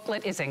recipe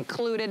booklet is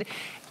included.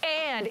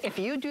 And if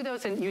you do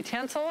those in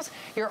utensils,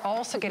 you're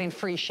also getting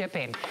free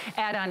shipping.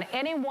 Add on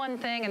any one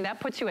thing, and that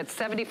puts you at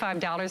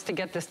 $75 to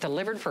get this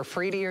delivered for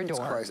free to your door.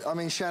 That's crazy. I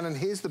mean, Shannon,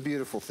 here's the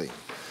beautiful thing.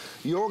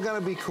 You're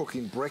going to be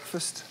cooking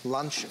breakfast,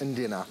 lunch, and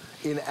dinner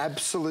in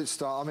absolute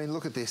style. I mean,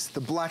 look at this. The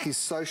black is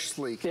so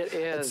sleek. It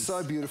is. It's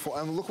so beautiful.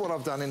 And look what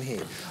I've done in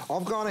here.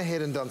 I've gone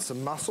ahead and done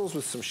some mussels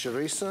with some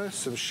chorizo,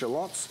 some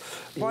shallots.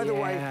 By the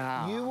way,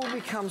 you will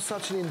become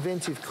such an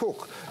inventive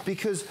cook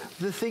because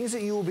the things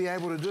that you will be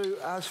able to do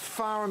are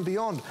far and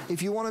beyond.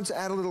 If you wanted to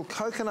add a little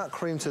coconut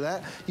cream to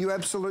that, you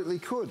absolutely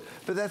could.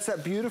 But that's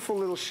that beautiful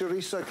little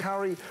chorizo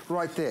curry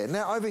right there.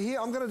 Now, over here,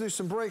 I'm going to do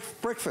some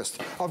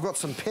breakfast. I've got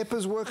some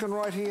peppers working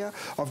right here.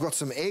 I've got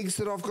some eggs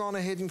that I've gone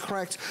ahead and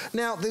cracked.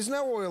 Now, there's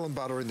no oil and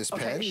butter in this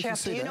pan. Okay,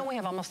 Chef, do you know we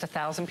have almost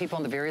 1,000 people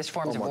in the various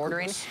forms of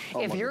ordering?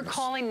 If you're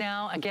calling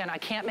now, again, I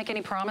can't make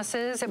any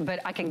promises, but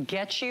I can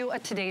get you a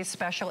today's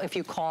special if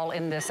you call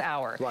in this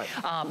hour. Right.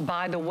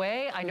 By the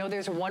way, I know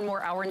there's one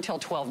more hour until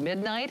 12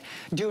 midnight.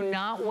 Do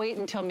not wait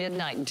until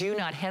midnight. Do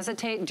not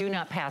hesitate. Do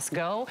not pass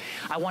go.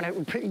 I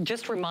want to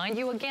just remind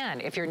you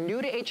again, if you're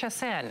new to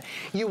HSN,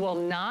 you will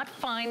not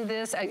find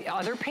this,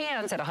 other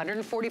pans at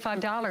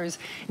 $145.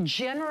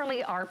 Generally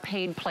are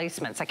paid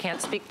placements. I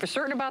can't speak for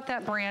certain about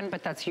that brand,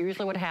 but that's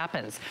usually what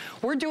happens.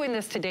 We're doing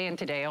this today and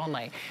today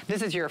only.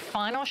 This is your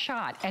final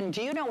shot. And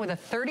do you know, with a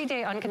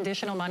 30-day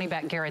unconditional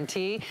money-back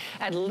guarantee,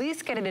 at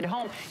least get it at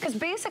home. Because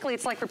basically,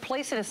 it's like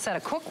replacing a set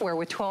of cookware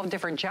with 12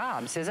 different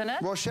jobs, isn't it?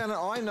 Well, Shannon,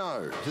 I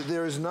know that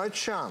there is no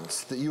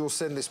chance that you will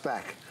send this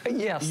back.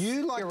 Yes,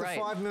 you, like the right.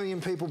 5 million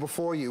people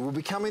before you, will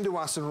be coming to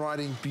us and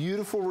writing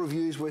beautiful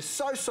reviews. We're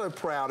so, so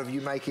proud of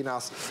you making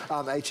us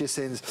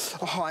HSN's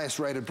highest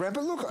rated brand.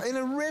 But look, in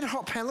a red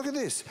hot pan, look at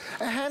this.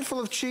 A handful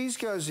of cheese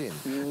goes in.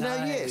 Nice.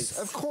 Now, yes,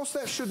 of course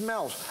that should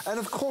melt, and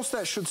of course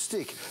that should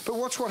stick. But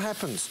watch what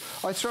happens.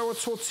 I throw a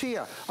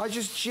tortilla. I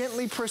just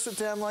gently press it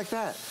down like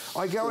that.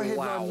 I go ahead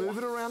and I move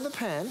it around the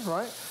pan,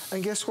 right?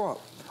 And guess what?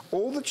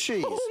 all the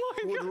cheese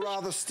would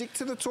rather stick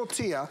to the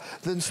tortilla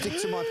than stick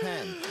to my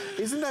pan.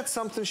 Isn't that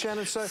something,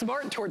 Shannon? So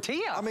smart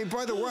tortilla. I mean,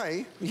 by the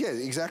way, yeah,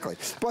 exactly.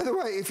 By the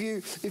way, if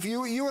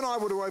you and I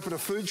were to open a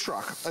food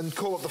truck and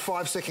call it the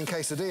 5-second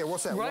quesadilla,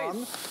 what's that? Right.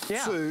 1,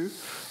 Yeah. 2,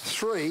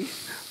 3,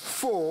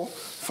 4,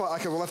 5.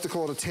 Okay, we'll have to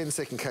call it a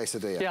 10-second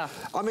quesadilla. Yeah.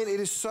 I mean, it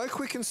is so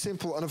quick and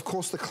simple, and of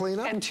course the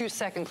cleanup. And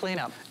 2-second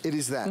cleanup. It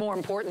is that. More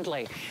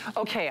importantly.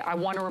 Okay, I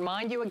want to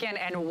remind you again,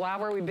 and while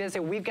we're busy,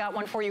 we've got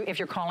one for you if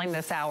you're calling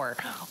this hour.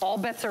 All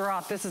bets are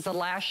off. This is the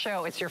last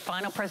show. It's your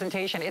final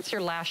presentation. It's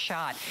your last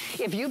shot.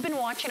 If you've been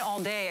watching all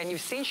day and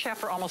you've seen Chef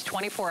for almost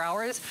 24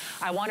 hours,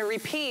 I want to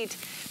repeat,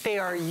 they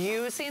are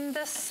using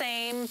the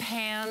same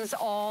pans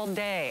all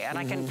day. And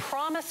I can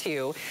promise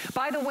you,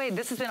 by the way,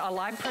 this has been a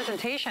live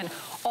presentation.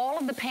 All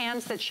of the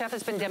pans that Chef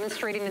has been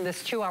demonstrating in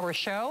this 2-hour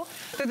show,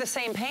 they're the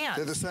same pans.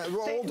 They're the same,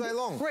 all day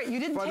long. Right, you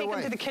didn't take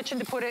them to the kitchen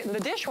to put it in the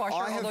dishwasher,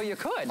 although you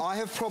could. I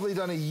have probably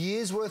done a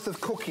year's worth of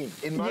cooking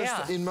in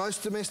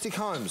most domestic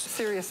homes.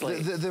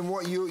 Seriously. Than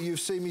what you've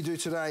seen me do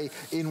today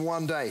in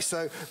one day.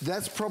 So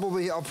that's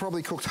probably, I've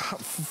probably cooked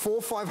 400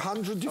 or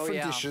 500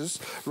 different dishes,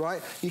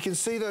 right? You can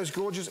see those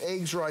gorgeous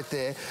eggs right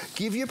there.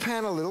 Give your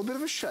pan a little bit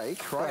of a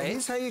shake, right?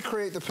 Here's how you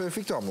create the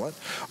perfect omelette.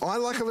 I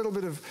like a little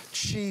bit of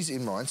cheese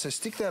in mine, so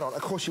stick that on.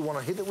 Of course, you want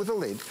to hit it with a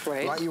lid,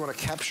 right? You want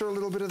to capture a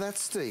little bit of that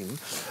steam.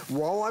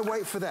 While I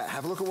wait for that,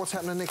 have a look at what's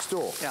happening next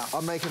door.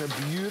 I'm making a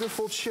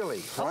beautiful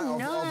chili, right?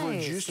 I've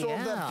reduced all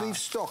of that beef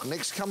stock.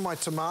 Next come my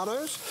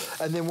tomatoes,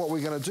 and then what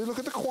we're going to do, look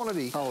at the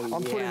quantity.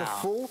 I'm putting a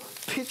full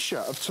pitcher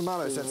of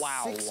tomatoes. That's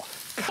 6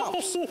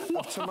 cups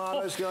of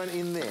tomatoes going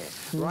in there,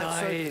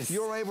 right? So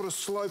you're able to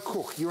slow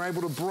cook, you're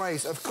able to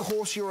braise, of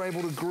course you're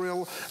able to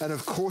grill, and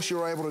of course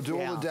you're able to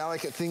do all the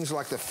delicate things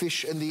like the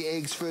fish and the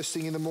eggs first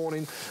thing in the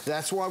morning.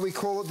 That's why we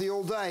call it the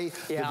all day,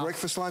 the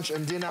breakfast, lunch,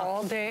 and dinner.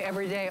 All day,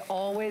 every day,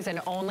 always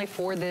and only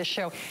for this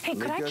show. Hey,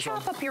 could I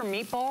chop up your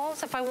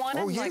meatballs if I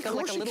wanted? Oh yeah, of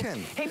course you can.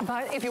 Hey,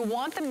 but if you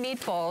want the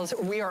meatballs,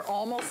 we are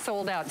almost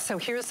sold out. So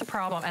here's the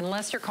problem,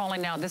 unless you're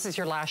calling now, this is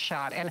your last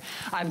shot. And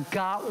I've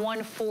got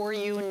one for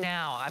you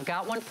now. I've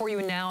got one for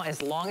you now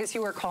as long as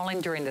you are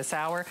calling during this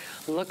hour.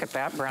 Look at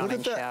that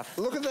browning, Chef.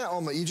 Look at that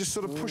omelet. You just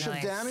sort of push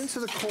it down into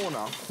the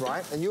corner,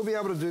 right? And you'll be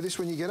able to do this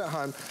when you get it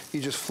home.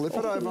 You just flip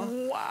it over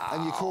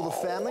and you call the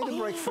family to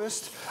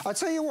breakfast. I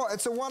tell you what,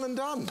 it's a one and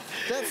done.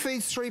 That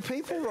feeds 3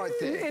 people right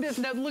there. It is.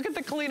 Now look at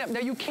the cleanup.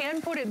 Now you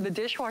can put it in the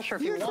dishwasher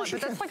if you want,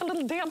 but that's like a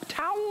little damp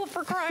towel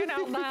for crying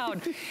out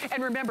loud.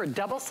 And remember,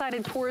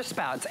 double-sided pour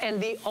spouts.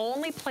 And the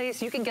only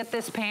place you can get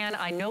this pan,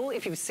 I know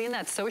if you've seen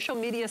that social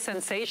media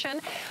sensation,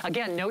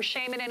 again, no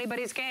shame in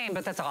anybody's game,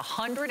 but that's a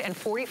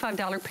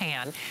 $145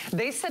 pan.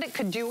 They said it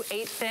could do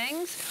 8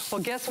 things.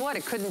 Well, guess what?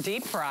 It couldn't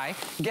deep fry.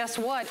 Guess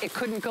what? It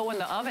couldn't go in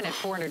the oven at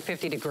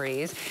 450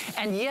 degrees.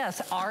 And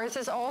yes, ours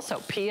is also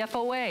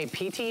PFOA,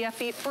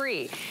 PTFE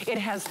free. It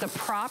has the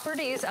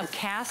properties of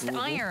cast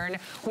iron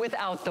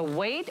without the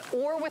weight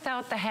or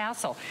without the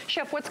hassle.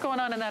 Chef, what's going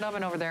on in that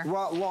oven over there?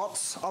 Well,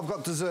 lots. I've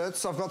got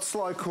desserts. I've got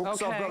slow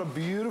cooks. I've got a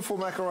beautiful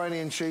macaroni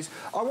and cheese.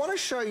 I want to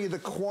show you the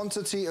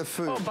quantity of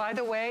food. Oh, by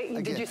the way,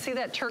 did you see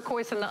that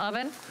turquoise in the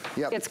oven?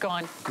 Yep. It's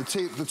gone.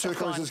 The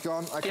turquoise is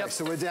gone? Okay,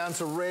 so we're down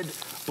to red,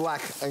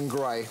 black, and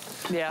grey.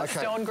 Yeah,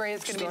 stone grey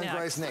is going to be next. Stone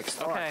grey is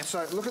next. All right,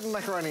 so look at the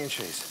macaroni and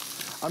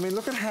cheese. I mean,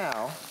 look at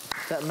how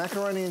that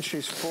macaroni and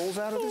cheese falls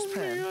out of this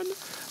pan. Man.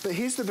 But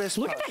here's the best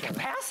part. Look at that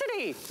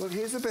capacity. Look,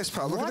 here's the best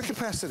part. Look at the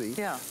capacity.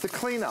 Yeah. The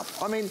cleanup.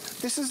 I mean,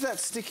 this is that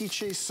sticky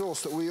cheese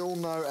sauce that we all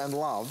know and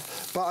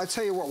love. But I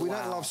tell you what, we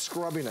don't love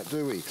scrubbing it,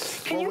 do we?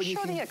 Can you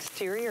show the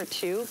exterior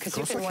too? Because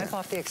you can wipe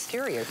off the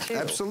exterior too.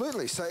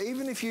 Absolutely. So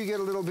even if you get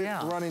a little bit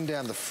running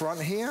down the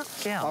front here,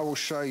 I will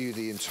show you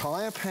the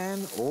entire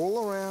pan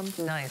all around.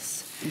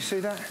 Nice. You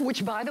see that?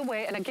 Which, by the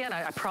way, and again,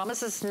 I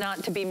promise this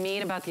not to be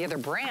mean about the other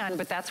brand,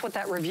 but that's what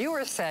that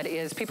reviewer said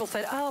is people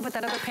said, oh, but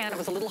that other pan, it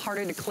was a little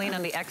harder to clean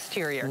on the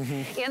exterior.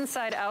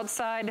 Inside,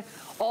 outside,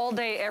 all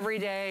day, every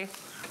day.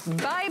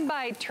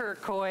 Bye-bye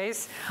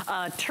turquoise.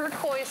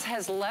 Turquoise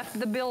has left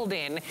the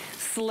building.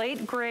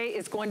 Slate gray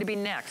is going to be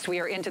next. We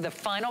are into the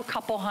final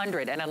couple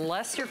hundred, and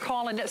unless you're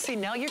calling it, see,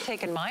 now you're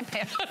taking my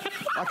pan.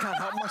 I can't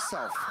help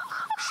myself.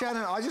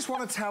 Shannon, I just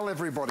want to tell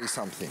everybody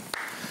something.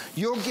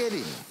 You're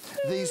getting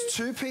these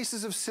 2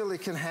 pieces of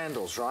silicone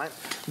handles, right?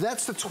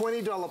 That's the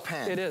 $20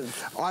 pan. It is.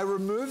 I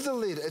remove the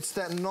lid. It's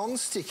that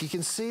non-stick. You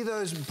can see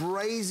those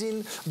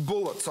braising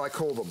bullets, I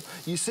call them.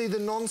 You see the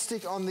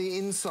non-stick on the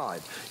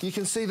inside. You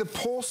can see the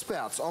pour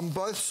spouts on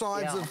both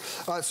sides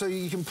of... so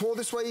you can pour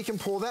this way, you can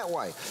pour that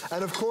way.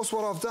 And of course,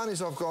 what I've done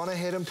is I've gone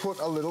ahead and put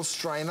a little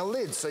strainer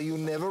lid, so you'll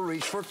never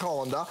reach for a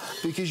colander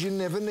because you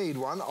never need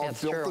one.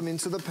 I've built them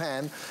into the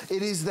pan.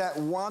 It is that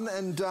one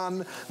and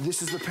done.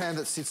 This is the pan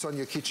that sits on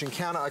your kitchen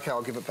counter. Okay,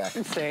 I'll give it back.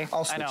 See,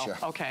 I'll switch I know. you.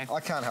 Okay. I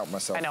can't help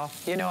myself. I know.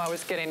 You know, I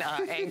was getting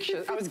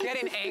anxious. I was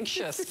getting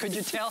anxious. Could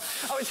you tell?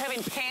 I was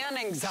having pan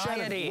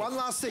anxiety. Shannon, one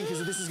last thing,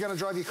 because this is going to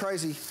drive you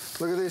crazy.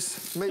 Look at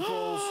this.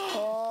 Meatballs.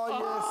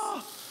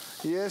 Oh,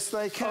 yes. Yes,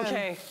 they can.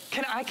 Okay.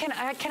 Can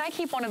I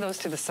keep one of those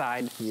to the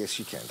side? Yes,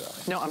 you can, darling.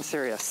 No, I'm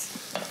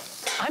serious.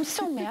 I'm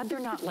so mad they're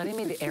not letting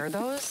me air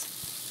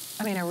those.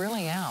 I mean, I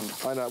really am.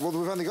 I know. Well,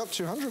 we've only got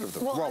 200 of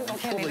them. Well, okay,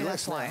 probably maybe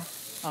less that's why.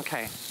 now.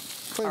 Okay.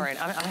 Clean. All right,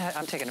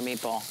 I'm taking a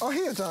meatball. Oh,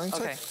 here, darling.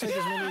 Okay. Take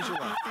as many as you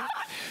want.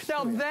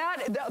 Now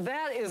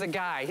that is a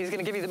guy. He's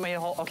gonna give you the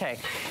whole, okay.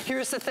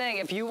 Here's the thing,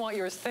 if you want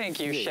yours, thank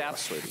you,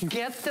 chef.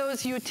 Get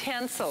those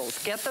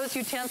utensils. Get those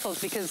utensils,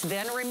 because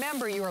then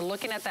remember, you are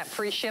looking at that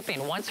free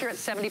shipping. Once you're at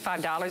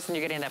 $75 and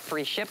you're getting that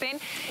free shipping.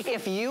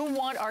 If you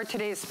want our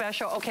today's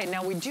special, okay,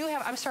 now we do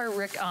have, I'm sorry,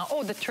 Rick,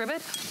 oh, the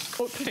trivet.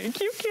 Oh, thank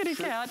you, kitty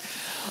cat.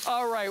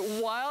 All right,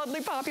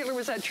 wildly popular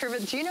was that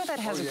trivet. Do you know that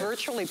has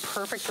virtually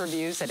perfect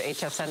reviews at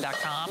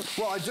hsn.com?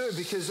 Well, I do,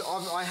 because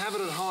I have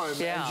it at home,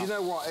 and you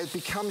know what? It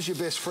becomes your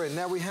best friend.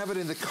 Now, we have it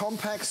in the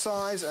compact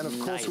size, and of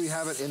course we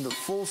have it in the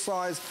full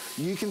size.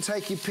 You can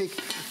take your pick.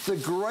 The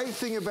great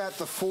thing about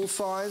the full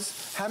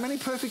size, how many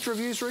perfect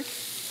reviews, Rick?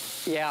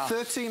 Yeah.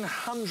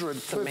 1,300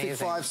 perfect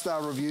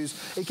 5-star reviews.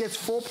 It gets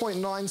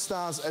 4.9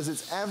 stars as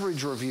its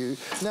average review.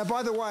 Now,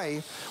 by the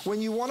way,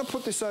 when you want to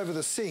put this over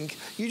the sink,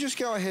 you just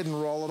go ahead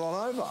and roll it on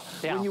over.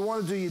 Yeah. When you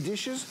want to do your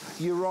dishes,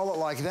 you roll it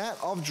like that.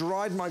 I've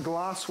dried my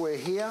glassware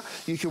here.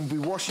 You can be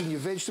washing your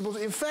vegetables.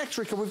 In fact,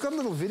 Rick, we've got a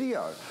little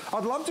video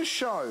I'd love to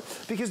show,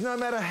 because no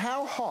matter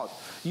how hot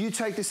you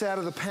take this out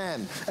of the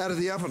pan, out of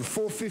the oven,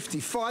 450,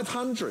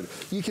 500,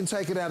 you can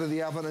take it out of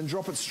the oven and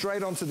drop it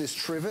straight onto this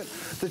trivet.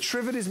 The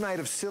trivet is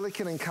made of silicone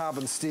and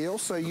carbon steel,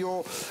 so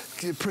you're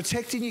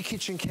protecting your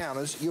kitchen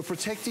counters, you're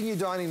protecting your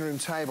dining room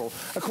table.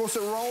 Of course,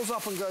 it rolls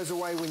up and goes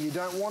away when you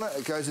don't want it.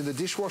 It goes in the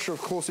dishwasher,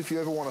 of course, if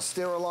you ever want to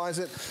sterilize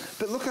it.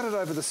 But look at it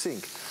over the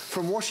sink.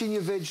 From washing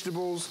your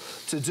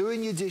vegetables to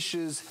doing your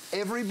dishes,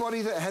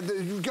 everybody that had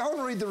go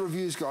and read the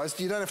reviews, guys.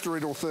 You don't have to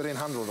read all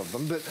 1,300 of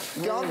them, but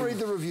go and read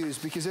the reviews,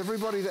 because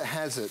everybody that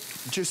has it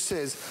just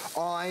says,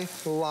 I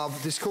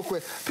love this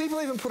cookware.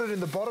 People even put it in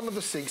the bottom of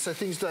the sink so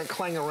things don't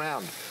clang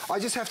around. I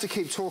just have to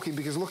keep talking,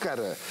 because look at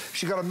her.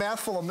 She got a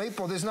mouthful of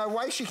meatball. There's no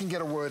way she can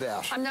get a word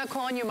out. I'm not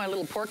calling you my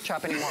little pork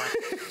chop anymore.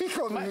 You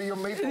call me your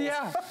meatballs.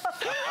 Yeah.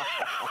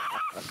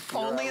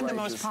 Only in the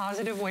most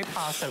positive way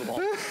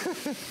possible.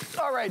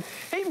 All right.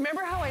 Hey,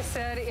 remember how I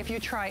said if you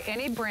try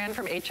any brand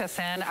from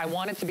HSN, I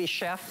want it to be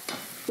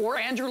Chef or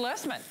Andrew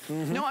Lessman?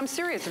 No, I'm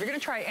serious. If you're going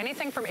to try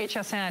anything from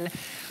HSN,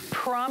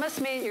 promise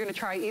me you're going to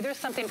try either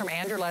something from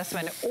Andrew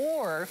Lessman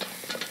or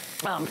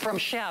from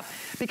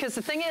Chef, because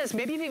the thing is,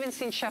 maybe you've even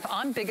seen Chef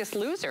on Biggest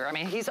Loser. I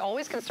mean, he's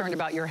always concerned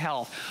about your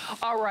health.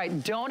 All right,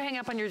 don't hang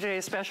up on your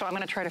today's special. I'm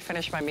gonna try to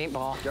finish my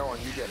meatball. Go on,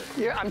 you get it.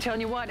 Yeah, I'm telling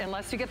you what,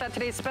 unless you get that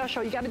today's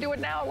special, you gotta do it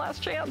now,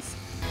 last chance.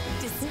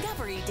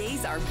 Discovery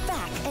Days are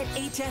back at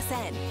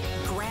HSN.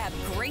 Grab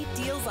great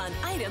deals on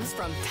items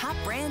from top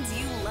brands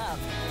you love,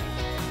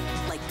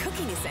 like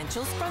cooking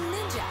essentials from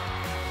Ninja,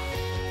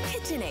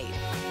 KitchenAid,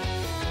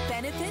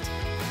 Benefit,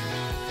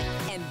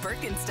 and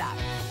Birkenstock.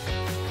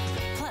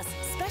 Plus,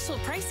 special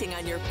pricing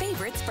on your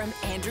favorites from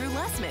Andrew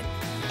Lessman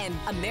and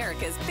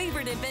America's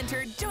favorite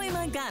inventor, Joy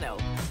Mangano.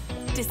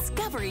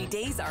 Discovery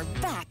Days are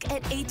back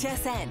at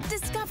HSN.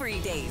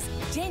 Discovery Days,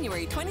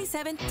 January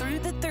 27th through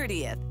the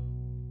 30th.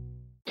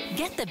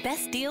 Get the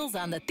best deals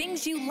on the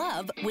things you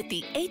love with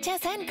the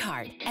HSN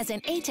card. As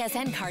an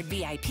HSN card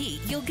VIP,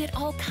 you'll get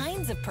all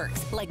kinds of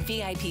perks, like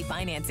VIP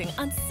financing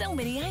on so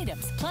many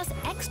items, plus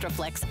extra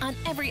flex on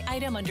every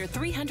item under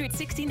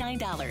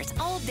 $369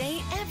 all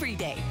day, every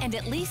day, and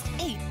at least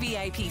 8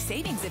 VIP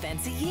savings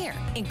events a year.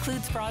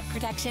 Includes fraud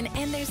protection,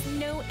 and there's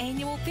no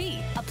annual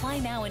fee. Apply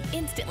now and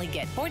instantly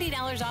get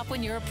 $40 off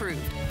when you're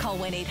approved. Call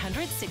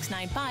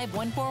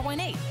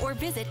 1-800-695-1418 or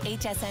visit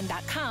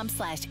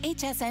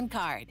hsn.com/HSN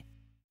card.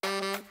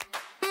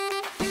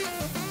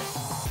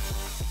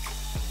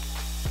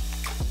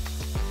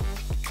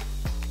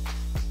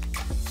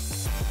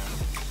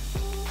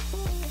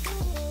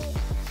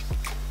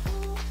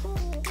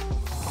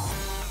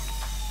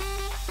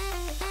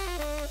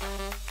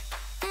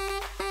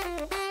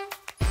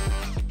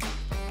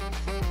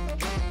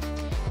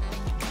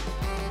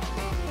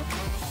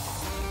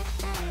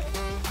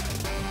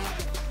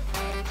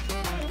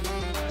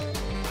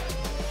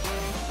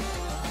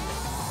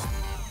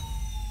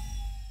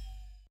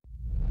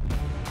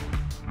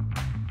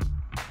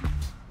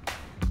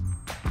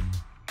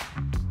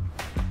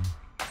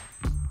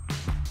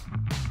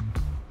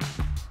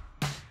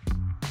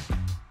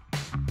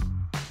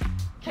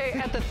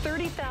 At the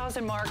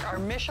 30,000 mark, our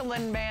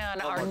Michelin Man,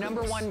 our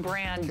 #1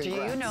 brand. Congrats. Do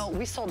you know,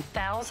 we sold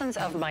thousands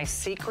of my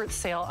secret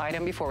sale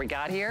item before we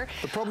got here.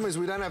 The problem is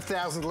we don't have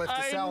thousands left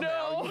to sell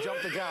now. You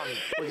jumped the gun.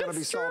 We're going to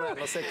be sold out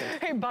in a second.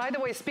 Hey, by the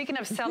way, speaking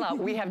of sellout,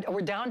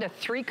 we're down to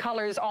 3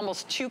 colors,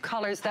 almost 2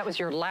 colors. That was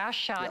your last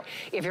shot. Yep.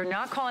 If you're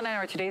not calling out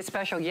our today's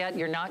special yet,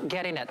 you're not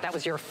getting it. That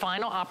was your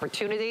final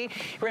opportunity.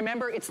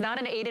 Remember, it's not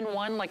an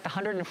 8-in-1 like the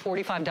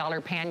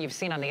 $145 pan you've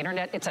seen on the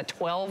internet. It's a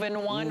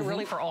 12-in-1,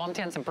 really, for all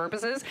intents and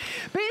purposes.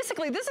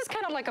 Basically, this is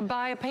kind of like a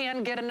buy a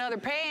pan, get another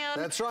pan.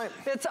 That's right.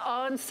 It's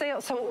on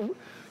sale. So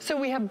So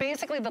we have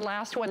basically the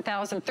last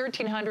 1,000,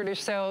 1,300 or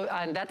so,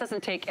 and that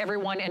doesn't take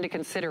everyone into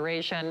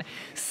consideration.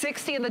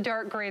 60 in the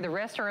dark gray, the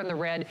rest are in the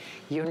red.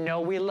 You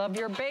know we love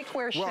your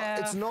bakeware, Chef. Well,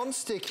 it's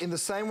non-stick in the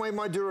same way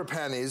my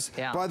DuraPan is.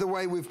 Yeah. By the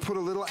way, we've put a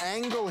little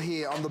angle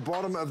here on the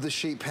bottom of the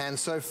sheet pan,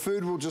 so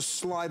food will just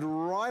slide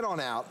right on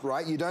out,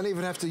 right? You don't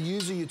even have to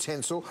use a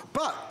utensil,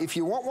 but if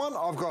you want one,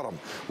 I've got them.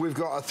 We've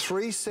got a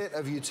 3 set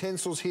of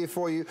utensils here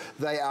for you.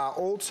 They are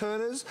all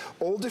turners,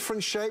 all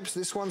different shapes.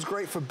 This one's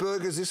great for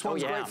burgers, this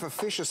one's great for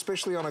fish,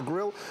 especially on a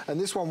grill, and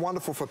this one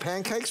wonderful for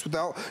pancakes.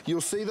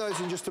 You'll see those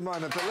in just a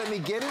moment, but let me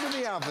get into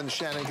the oven,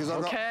 Shannon, because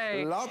I've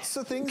got lots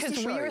of things to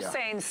show you. Because we were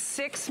saying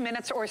 6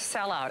 minutes or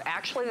sell out.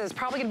 Actually, this is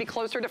probably gonna be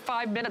closer to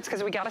 5 minutes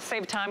because we gotta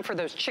save time for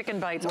those chicken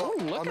bites. Well,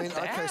 oh, look at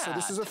that. Okay, so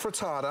this is a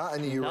frittata,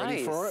 and are you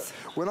ready for it?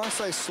 When I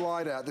say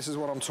slide out, this is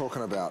what I'm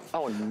talking about.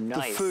 Oh,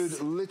 nice. The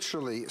food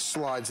literally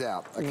slides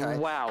out, okay?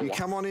 Wow. You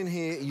come on in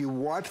here, you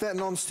wipe that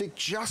non-stick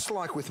just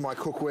like with my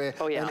cookware,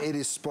 and it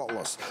is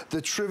spotless.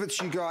 The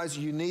trivets, you guys,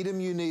 you need them,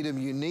 you need them,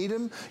 you need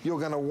them. You're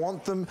gonna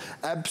want them,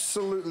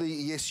 absolutely,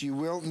 yes you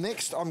will.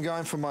 Next, I'm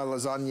going for my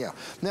lasagna.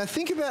 Now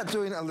think about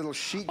doing a little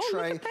sheet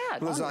tray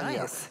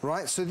lasagna,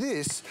 right? So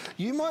this,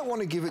 you might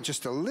want to give it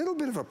just a little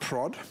bit of a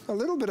prod, a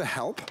little bit of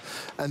help,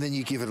 and then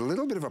you give it a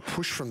little bit of a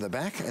push from the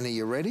back, and are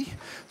you ready?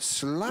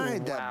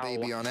 Slide that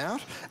baby on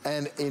out,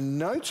 and in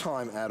no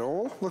time at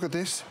all, look at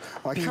this,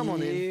 I come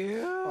on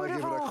in, I give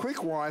it a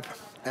quick wipe,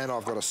 and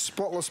I've got a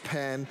spotless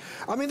pan.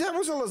 I mean, that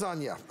was a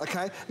lasagna,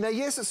 okay? Now,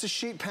 yes, it's a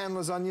sheet pan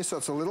lasagna, so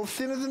it's a little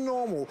thinner than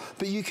normal,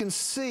 but you can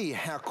see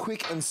how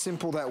quick and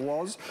simple that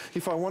was.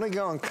 If I want to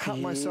go and cut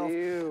myself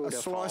a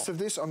slice of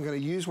this, I'm going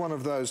to use one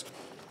of those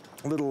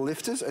little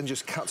lifters and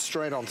just cut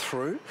straight on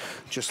through,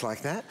 just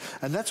like that.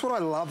 And that's what I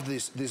love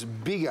this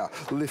bigger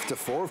lifter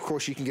for. Of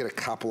course, you can get a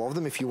couple of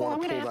them if you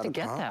want to pull that apart. I'm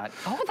gonna have to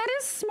get that. Oh, that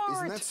is smart.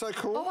 Isn't that so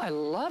cool? Oh, I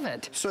love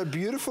it. So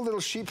beautiful little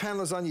sheet pan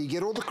lasagna. You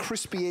get all the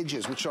crispy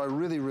edges, which I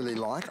really, really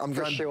like. I'm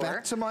going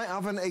back to my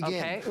oven again.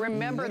 Okay,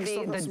 remember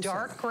the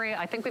dark gray,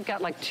 I think we've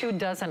got like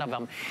 24 of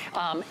them.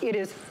 It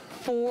is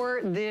for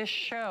this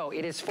show.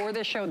 It is for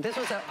this show. This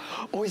was a,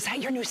 oh, is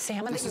that your new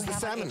salmon that you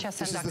have on HSN.com?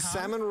 This is the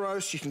salmon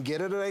roast. You can get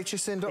it at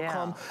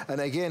HSN.com.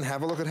 And again,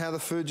 have a look at how the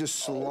food just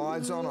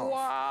slides on off.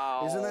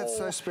 Wow. Isn't that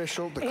so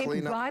special? The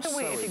cleanup. By the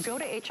way, if you go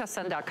to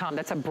HSN.com,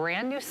 that's a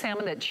brand new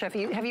salmon that Chef,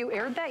 have you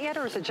aired that yet,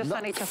 or is it just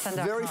on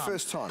HSN.com? Very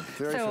first time.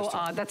 Very first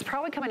time. That's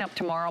probably coming up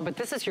tomorrow, but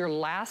this is your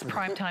last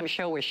primetime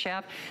show with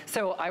Chef.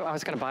 So I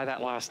was going to buy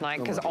that last night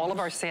because all of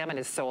our salmon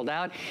is sold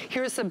out.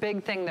 Here's the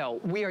big thing,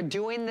 though. We are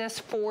doing this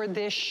for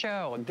this show.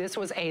 This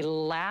was a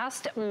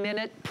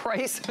last-minute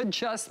price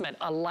adjustment.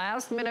 A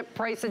last-minute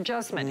price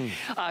adjustment.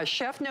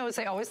 Chef knows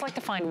they always like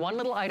to find one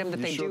little item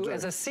that they do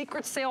as a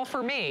secret sale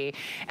for me.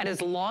 And as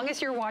long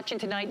as you're watching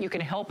tonight, you can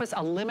help us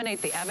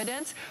eliminate the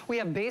evidence. We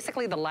have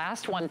basically the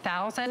last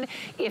 1,000.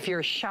 If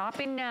you're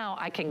shopping now,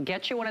 I can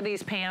get you one of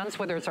these pans,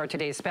 whether it's our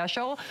today's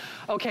special.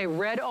 Okay,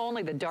 red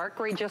only. The dark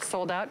gray just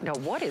sold out. Now,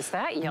 what is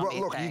that yummy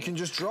thing? Look, you can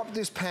just drop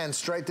this pan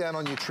straight down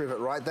on your trivet,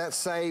 right? That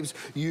saves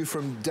you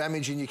from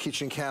damaging your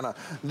kitchen counter.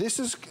 This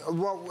is,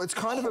 well, it's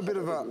kind of a bit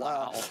of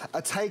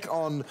a take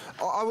on,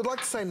 I would like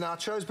to say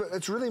nachos, but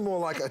it's really more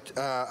like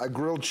a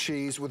grilled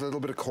cheese with a little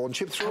bit of corn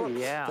chip through it.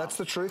 Yeah. That's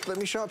the truth. Let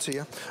me show it to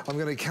you. I'm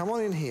going to come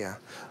on in here,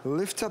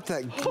 lift up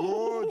that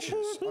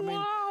gorgeous, I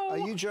mean, are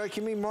you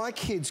joking me? My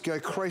kids go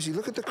crazy.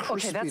 Look at the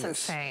crispiness. Okay, that's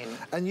insane.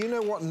 And you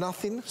know what?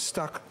 Nothing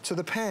stuck to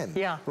the pan.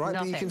 Yeah, right?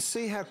 nothing. But you can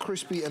see how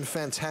crispy and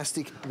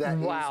fantastic that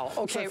is. Wow.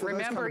 Okay, so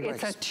remember,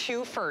 it's a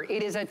twofer.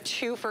 It is a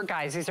twofer,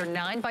 guys. These are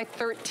 9 by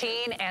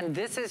 13, and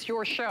this is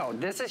your show.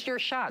 This is your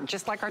shot,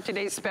 just like our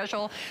today's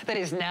special that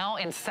is now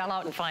in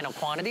sellout and final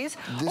quantities.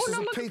 This is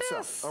a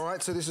pizza. All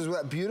right, so this is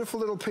that beautiful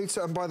little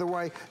pizza, and by the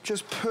way,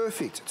 just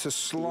perfect to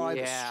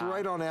slide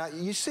straight on out.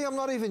 You see, I'm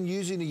not even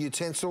using a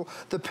utensil.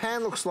 The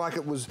pan looks like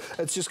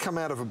it's just come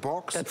out of a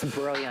box. That's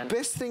brilliant.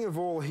 Best thing of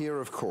all here,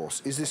 of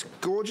course, is this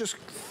gorgeous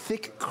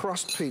thick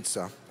crust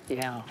pizza.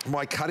 Yeah.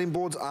 My cutting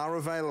boards are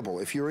available.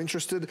 If you're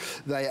interested,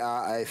 they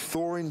are a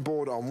thawing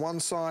board on one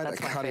side, a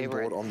cutting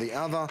board on the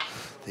other.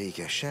 There you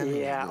go, Shannon.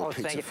 Yeah, oh,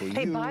 thank you.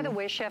 Hey, by the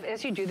way, Chef,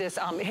 as you do this,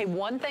 hey,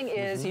 one thing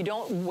is you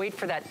don't wait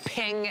for that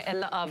ping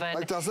in the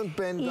oven. It doesn't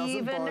bend,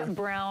 doesn't bite. Even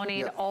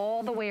browning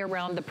all the way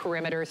around the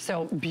perimeter.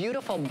 So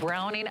beautiful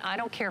browning. I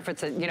don't care if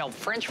it's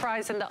French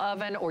fries in the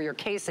oven or your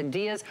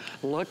quesadillas.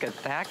 Look at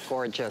that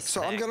gorgeous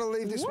So I'm going to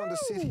leave this one to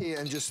sit here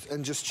and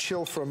just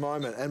chill for a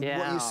moment. And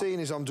what you're seeing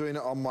is I'm doing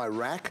it on my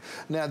rack.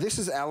 Now, this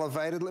is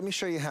elevated. Let me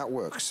show you how it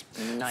works.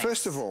 Nice.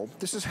 First of all,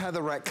 this is how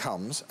the rack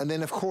comes. And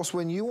then, of course,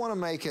 when you want to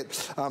make it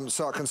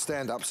so it can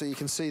stand up, so you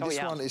can see this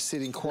one is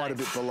sitting quite a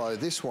bit below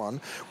this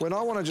one. When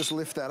I want to just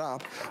lift that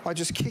up, I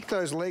just kick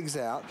those legs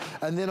out,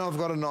 and then I've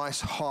got a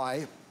nice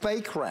high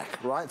bake rack,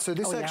 right? So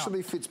this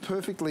actually fits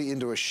perfectly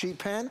into a sheet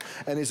pan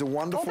and is a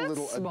wonderful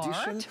little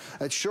addition.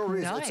 It sure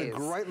is. It's a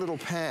great little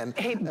pan.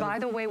 Hey, by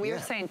the way, we were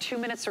saying 2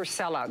 minutes or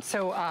sell out.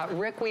 So,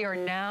 Rick, we are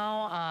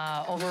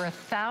now over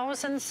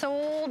 1,000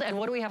 sold. And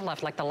what do we have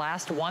left? Like the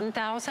last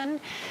 1,000?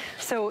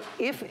 So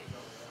if,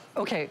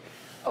 okay.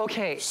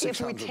 Okay,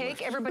 if we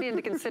take everybody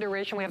into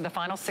consideration, we have the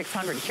final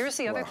 600. Here's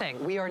the other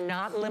thing. We are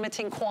not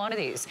limiting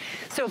quantities.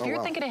 So if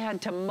you're thinking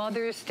ahead to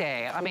Mother's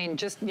Day, I mean,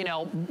 just, you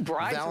know,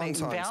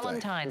 bridesmaids,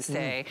 Valentine's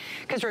Day.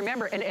 Because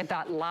remember, and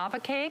that lava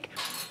cake,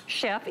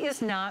 chef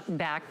is not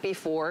back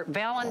before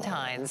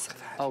Valentine's.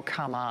 Oh,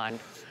 come on.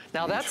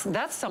 Now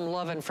that's some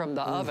loving from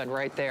the oven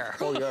right there.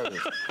 Oh yeah.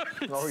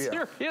 Oh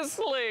yeah.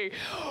 Seriously.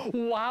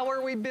 Wow,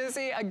 are we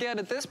busy? Again,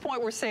 at this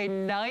point, we're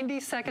saying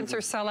 90 seconds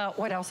or sell out.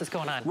 What else is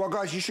going on? Well,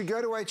 guys, you should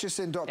go to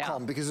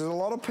hsn.com because there's a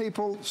lot of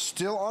people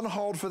still on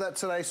hold for that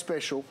Today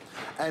Special,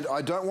 and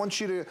I don't want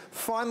you to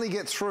finally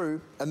get through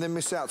and then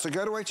miss out. So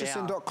go to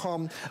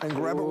hsn.com and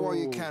grab it while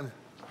you can.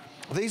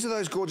 These are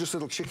those gorgeous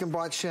little chicken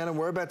bites, Shannon.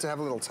 We're about to have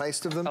a little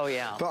taste of them. Oh,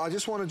 yeah. But I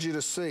just wanted you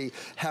to see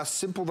how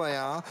simple they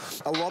are.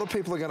 A lot of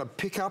people are going to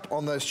pick up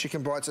on those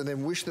chicken bites and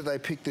then wish that they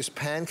picked this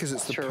pan because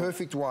it's the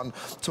perfect one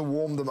to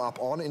warm them up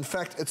on. In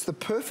fact, it's the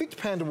perfect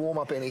pan to warm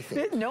up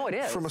anything. No, it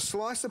is. From a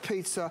slice of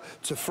pizza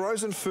to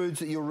frozen foods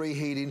that you're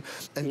reheating,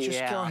 and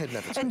just go ahead and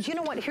have it. And you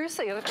know what? Here's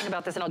the other thing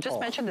about this, and I'll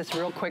just mention this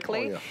real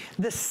quickly.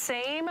 The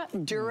same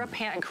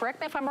DuraPan, and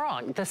correct me if I'm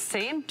wrong, the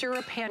same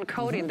DuraPan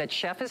coating that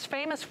Chef is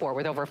famous for,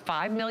 with over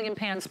 5 million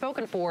pans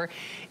spoken for,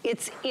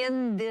 it's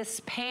in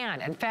this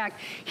pan. In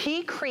fact,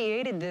 he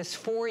created this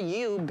for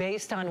you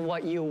based on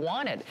what you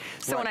wanted.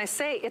 So when I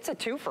say it's a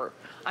twofer,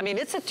 I mean,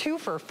 it's a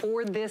twofer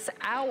for this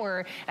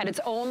hour, and it's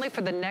only for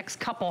the next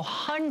couple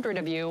hundred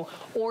of you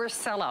or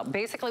sell out.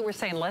 Basically, we're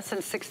saying less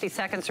than 60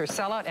 seconds or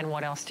sell out, and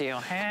what else do you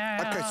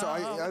have? Okay,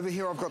 so over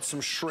here I've got some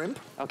shrimp.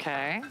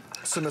 Okay.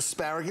 Some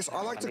asparagus.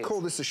 I like to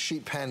call this a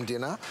sheet pan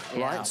dinner,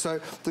 right?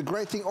 So the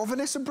great thing,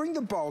 Vanessa, bring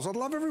the bowls. I'd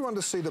love everyone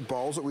to see the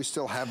bowls, that we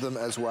still have them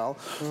as well.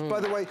 By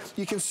the way,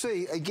 you can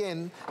see,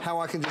 again, how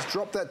I can just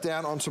drop that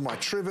down onto my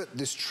trivet.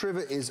 This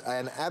trivet is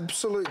an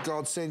absolute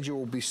godsend. You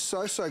will be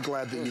so, so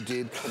glad that you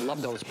did. I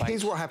love those bites.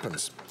 Here's what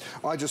happens.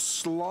 I just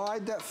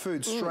slide that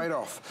food straight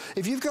off.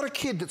 If you've got a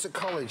kid that's at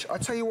college, I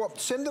tell you what,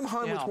 send them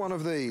home with one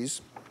of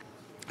these,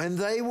 and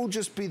they will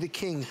just be the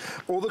king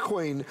or the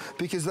queen,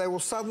 because they will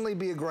suddenly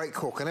be a great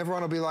cook, and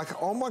everyone will be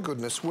like, oh my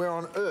goodness, where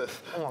on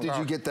earth did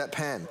you get that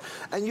pan?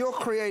 And you're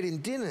creating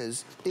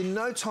dinners in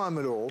no time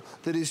at all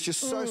that is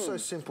just so, so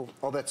simple.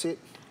 Oh, that's it.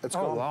 It's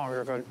gone. Oh, wow,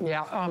 you're good.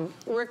 Yeah,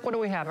 Rick, what do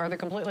we have? Are they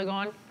completely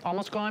gone?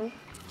 Almost gone?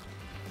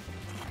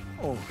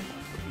 Oh.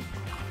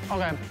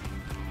 Okay.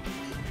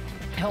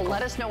 He'll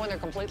let us know when they're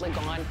completely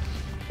gone.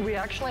 We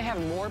actually have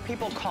more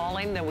people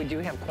calling than we do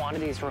have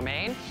quantities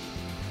remain.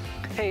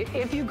 Hey,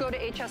 if you go to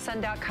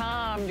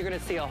hsn.com, you're going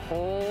to see a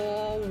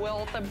whole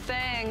wealth of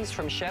things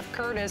from Chef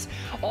Curtis.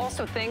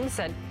 Also things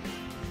that,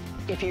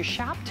 if you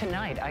shop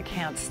tonight, I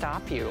can't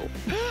stop you.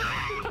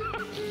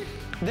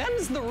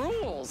 Them's the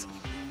rules.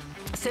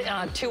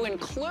 To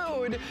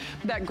include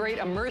that great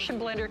immersion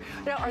blender.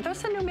 Now, are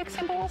those the new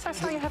mixing bowls I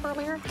saw you have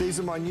earlier? These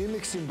are my new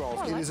mixing bowls.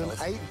 Oh, it is an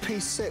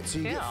 8-piece set, so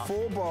you get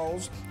 4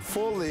 bowls,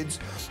 4 lids.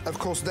 Of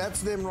course,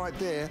 that's them right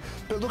there,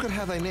 but look at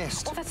how they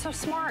nest. Oh, that's so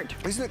smart.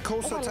 Isn't it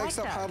cool? So it takes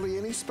up hardly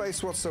any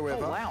space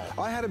whatsoever. Oh, wow.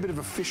 I had a bit of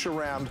a fish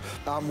around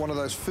one of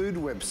those food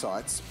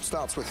websites,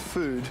 starts with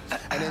food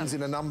and ends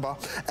in a number,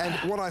 and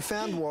what I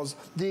found was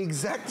the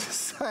exact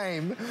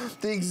same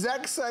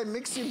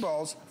mixing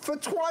bowls for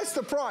twice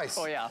the price.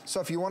 Oh, yeah.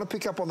 So if you want to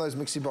pick up on those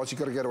mixing bowls, you've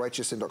got to go to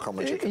hsn.com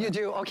and check it out. You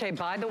do. Okay,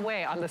 by the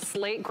way, on the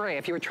slate gray,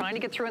 if you were trying to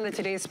get through in the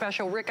Today's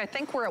Special, Rick, I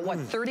think we're at, what,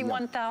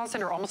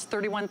 31,000 or almost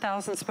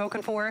 31,000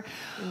 spoken for?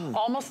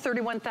 Almost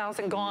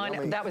 31,000 gone.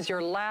 Yummy. That was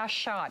your last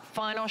shot,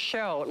 final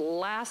show,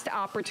 last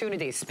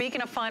opportunity.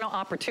 Speaking of final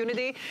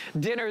opportunity,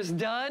 dinner's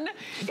done.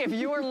 If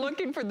you are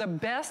looking for the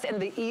best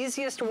and the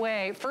easiest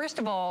way, first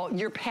of all,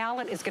 your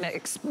palate is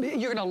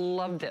you're gonna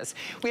love this.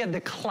 We have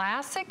the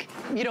classic,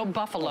 you know,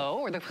 buffalo,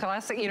 or the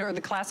classic, you know, or the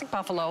classic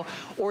buffalo,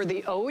 or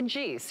the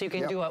OG. So you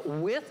can do it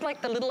with like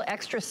the little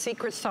extra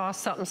secret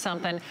sauce,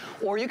 something,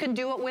 or you can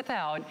do it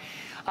without.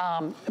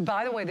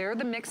 By the way, they're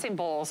the mixing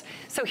bowls.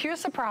 So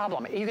here's the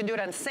problem. You can do it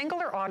on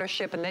single or auto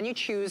ship, and then you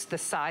choose the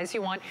size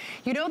you want.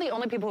 You know, the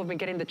only people who've been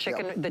getting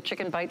the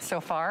chicken bites so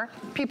far?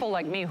 People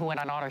like me who went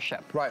on auto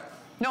ship. Right.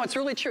 No, it's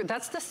really true.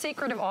 That's the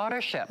secret of auto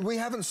ship. We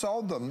haven't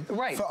sold them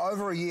for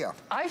over a year.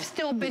 I've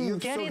still been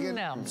getting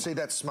them. See,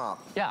 that's smart.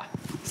 Yeah.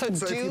 So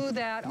do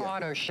that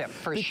auto ship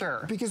for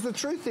sure. Because the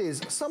truth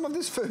is, some of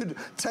this food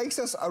takes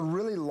us a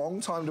really long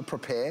time to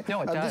prepare.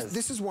 No, it does.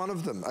 This is one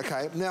of them,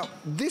 okay? Now,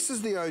 this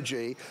is the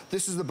OG,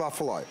 this is the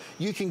buffalo.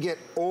 You can get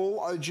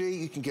all OG,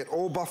 you can get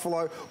all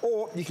buffalo,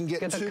 or you can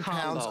get 2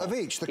 pounds of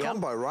each, the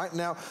combo, right?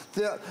 Now,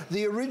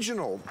 the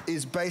original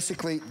is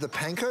basically the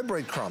panko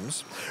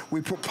breadcrumbs.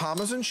 We put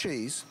Parmesan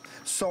cheese,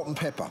 salt and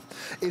pepper.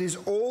 It is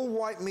all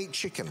white meat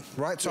chicken,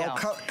 right? So I'll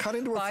cut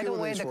into a few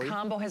of these. By the way, the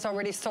combo has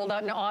already sold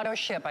out in auto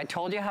ship. I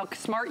told you how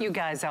smart you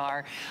guys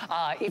are.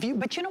 But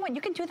you know what?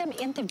 You can do them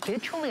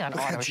individually on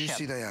auto ship. How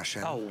juicy they are,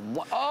 Shannon.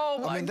 Oh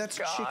my I mean, that's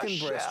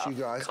chicken breast, you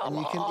guys. And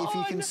you can, if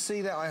you can see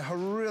that, I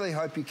really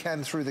hope you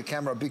can through the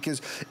camera,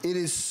 because it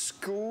is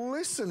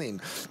glistening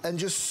and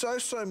just so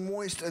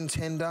moist and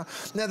tender.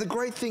 Now, the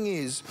great thing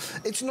is,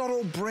 it's not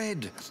all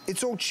bread.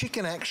 It's all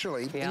chicken,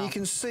 actually. And you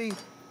can see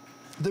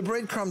the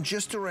breadcrumb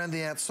just around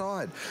the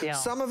outside. Yeah.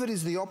 Some of it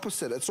is the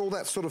opposite. It's all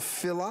that sort of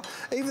filler.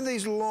 Even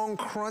these long,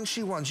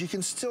 crunchy ones, you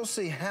can still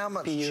see how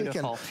much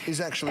chicken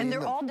is actually in them.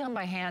 And they're all done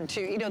by hand,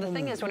 too. You know, the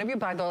thing is, whenever you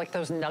buy like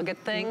those nugget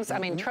things, I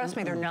mean, trust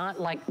me, they're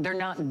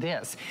not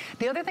this.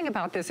 The other thing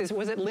about this is,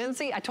 was it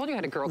Lindsay? I told you I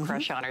had a girl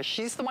crush on her.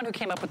 She's the one who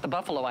came up with the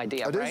buffalo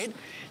idea, right?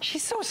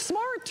 She's so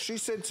smart. She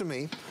said to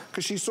me,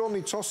 because she saw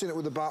me tossing it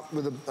with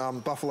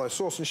a buffalo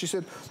sauce, and she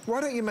said,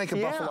 why don't you make a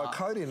buffalo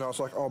coating? And I was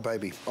like, oh,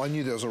 baby, I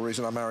knew there was a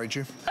reason I married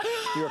you.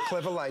 You're a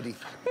clever lady.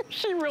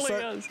 She really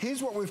is.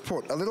 Here's what we've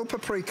put. A little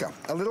paprika,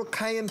 a little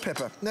cayenne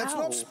pepper. Now, it's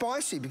not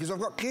spicy because I've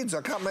got kids.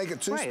 I can't make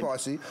it too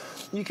spicy.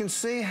 You can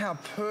see how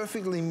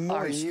perfectly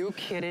moist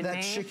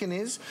that chicken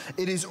is.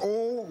 It is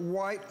all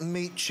white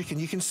meat chicken.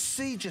 You can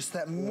see just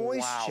that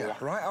moisture,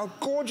 right? Oh,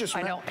 gorgeous.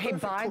 I know. Hey,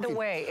 by the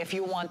way, if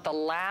you want the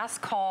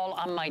last call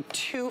on my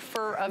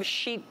twofer of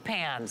sheet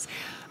pans,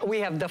 we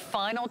have the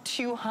final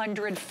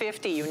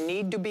 250. You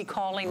need to be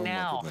calling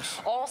now.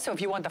 Also,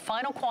 if you want the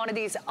final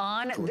quantities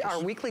on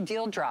our weekly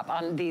deal drop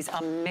on these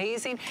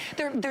amazing,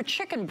 they're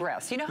chicken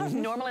breasts. You know how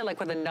normally, like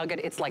with a nugget,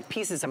 it's like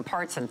pieces and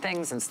parts and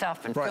things and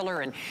stuff and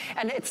filler, and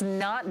it's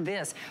not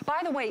this.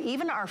 By the way,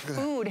 even our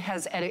food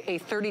has a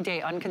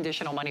 30-day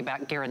unconditional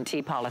money-back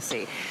guarantee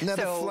policy. Now,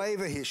 the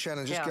flavor here,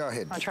 Shannon, just go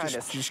ahead. I'll try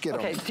this. Just get on.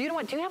 Okay, do you know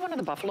what? Do you have one of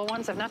the buffalo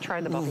ones? I've not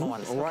tried the buffalo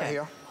ones. Right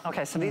here.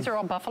 Okay, so these are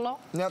all buffalo?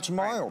 Now, it's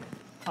mild.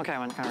 Okay,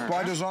 one kind of.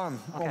 By design.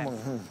 Okay.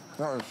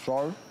 That is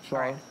so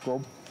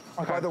good.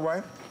 By the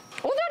way.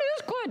 Oh, that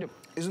is good.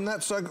 Isn't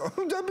that so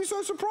good? Don't be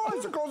so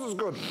surprised. Of course it's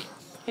good.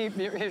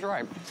 He's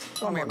right.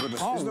 Oh, my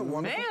goodness. Isn't it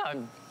wonderful?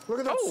 Man. Look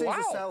at that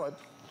Caesar salad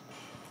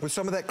with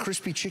some of that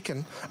crispy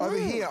chicken. Over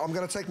here, I'm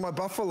going to take my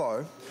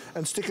buffalo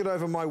and stick it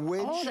over my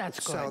wedge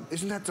salad.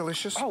 Isn't that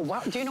delicious? Oh,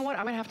 wow. Do you know what?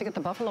 I'm going to have to get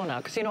the buffalo now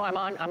because, you know, I'm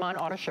on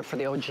auto ship for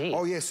the OG.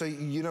 Oh, yeah. So,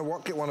 you know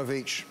what? Get one of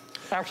each.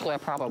 Actually, I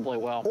probably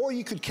will. Or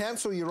you could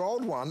cancel your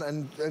old one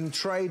and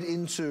trade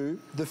into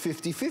the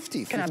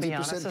 50-50. Can I be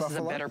honest? This is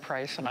a better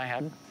price than I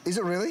had. Is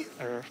it really?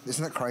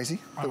 Isn't that crazy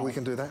that we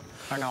can do that?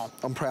 I know.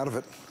 I'm proud of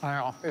it. I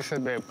know. It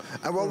should be.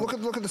 Well, look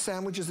at the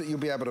sandwiches that you'll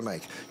be able to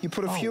make. You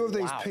put a few of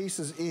these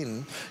pieces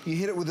in, you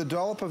hit it with a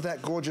dollop of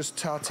that gorgeous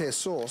tartare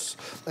sauce,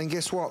 and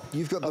guess what?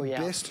 You've got the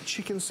best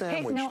chicken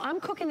sandwich. Hey, no, I'm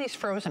cooking these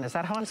frozen. Is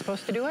that how I'm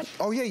supposed to do it?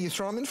 Oh, yeah, you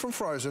throw them in from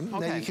frozen.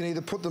 Okay. Now, you can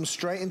either put them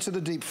straight into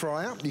the deep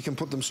fryer, you can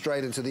put them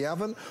straight into the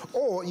oven,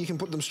 or you can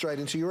put them straight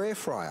into your air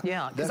fryer.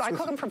 Yeah, because I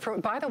cook them from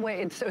frozen. By the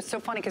way, it's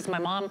so funny because my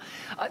mom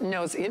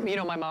knows, you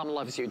know, my mom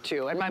loves you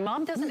too. And my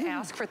mom doesn't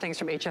ask for things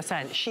from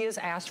HSN. She has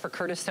asked for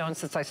Curtis Stone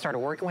since I started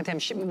working with him.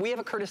 We have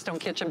a Curtis Stone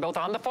kitchen both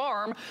on the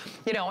farm,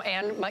 you know,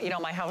 and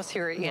my house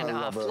here in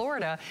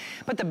Florida.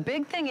 But the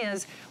big thing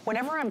is,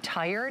 whenever I'm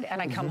tired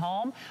and I come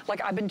home,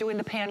 like I've been doing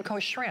the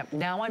panko shrimp.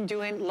 Now I'm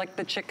doing like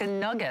the chicken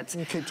nuggets.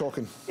 You keep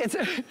talking. It's,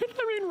 I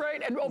mean,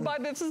 right?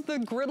 And this is the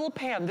griddle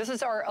pan. This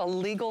is our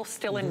illegal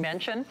still in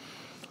mention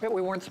that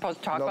we weren't supposed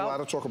to talk about. Not allowed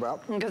to talk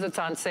about. Because it's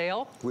on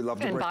sale. We love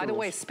to break the rules. And by the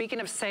way, speaking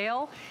of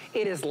sale,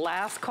 it is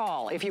last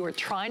call. If you were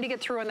trying to get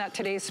through on that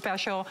today's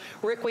special,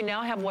 Rick, we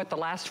now have, what, the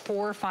last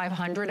 400 or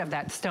 500 of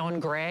that stone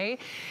gray?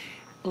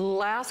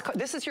 Last call.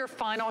 This is your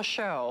final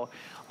show.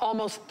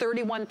 Almost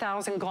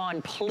 31,000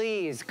 gone.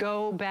 Please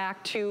go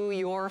back to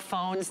your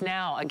phones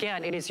now.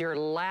 Again, it is your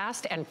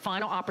last and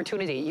final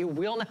opportunity. You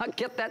will not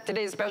get that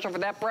today's special for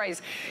that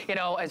price, you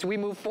know, as we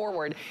move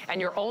forward. And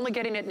you're only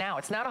getting it now.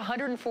 It's not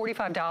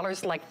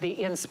 $145 like the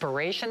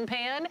Inspiration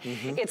Pan.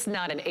 It's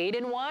not an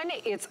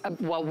 8-in-1. It's,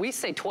 well, we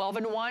say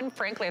 12-in-1.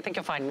 Frankly, I think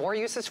you'll find more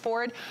uses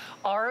for it.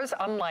 Ours,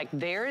 unlike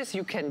theirs,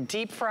 you can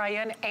deep fry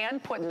in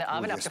and put in the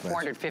oven up to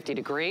 450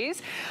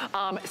 degrees.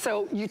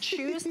 So you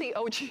choose the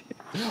OG.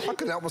 I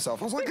could help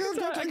myself. I was like, go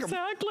take them.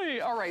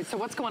 Exactly. All right, so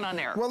what's going on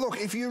there? Well, look,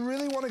 if you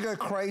really want to go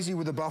crazy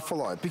with the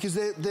buffalo, because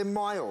they're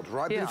mild,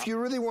 right? Yeah. But if you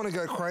really want to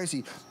go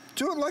crazy,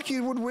 do it like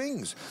you would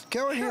wings.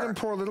 Go ahead and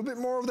pour a little bit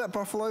more of that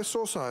buffalo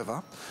sauce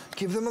over.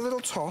 Give them a little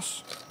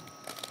toss.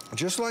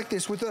 Just like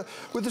this, with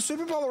the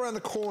Super Bowl around the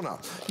corner.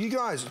 You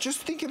guys, just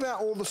think about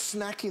all the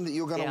snacking that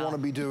you're going to want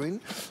to be doing,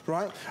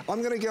 right?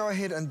 I'm going to go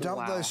ahead and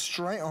dump those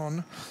straight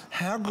on.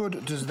 How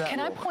good does that look? Can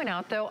I point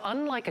out, though,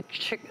 unlike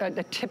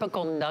a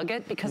typical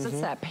nugget, because it's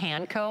that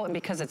panko and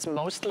because it's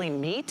mostly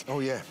meat,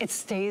 it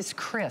stays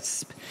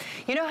crisp.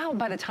 You know how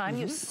by the time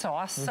you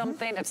sauce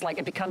something, it's like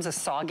it becomes a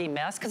soggy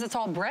mess because it's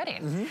all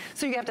breading.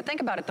 So you have to think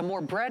about it. The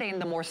more breading,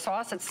 the more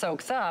sauce it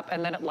soaks up,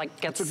 and then it like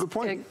gets... That's a good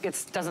point.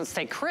 It doesn't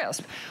stay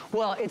crisp.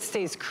 Well, it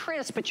stays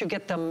crisp, but you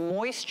get the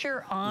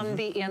moisture on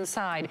the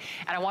inside.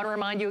 And I want to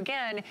remind you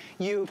again,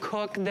 you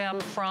cook them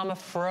from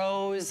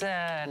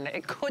frozen.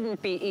 It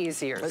couldn't be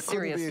easier,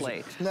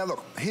 seriously. Now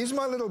look, here's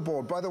my little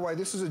board. By the way,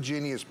 this is a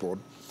genius board.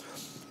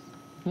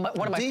 One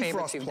of my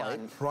favorites you've plate,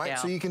 done. right? Yeah.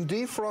 So you can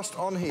defrost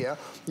on here,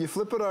 you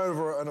flip it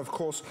over, and of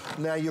course,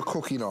 now you're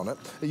cooking on it,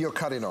 you're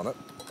cutting on it.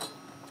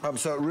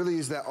 So it really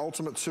is that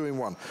ultimate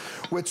 2-in-1.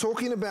 We're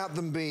talking about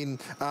them being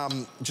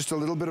just a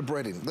little bit of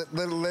breading.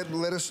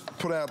 Let us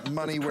put our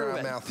money where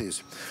our mouth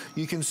is.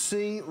 You can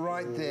see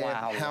right there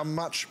how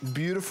much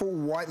beautiful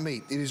white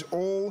meat. It is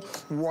all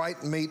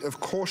white meat, of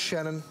course,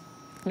 Shannon.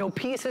 No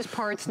pieces,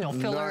 parts, no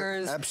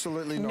fillers. No,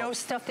 absolutely not. No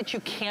stuff that you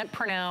can't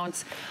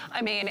pronounce.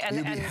 I mean,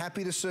 You'll be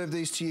happy to serve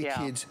these to your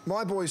kids.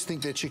 My boys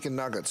think they're chicken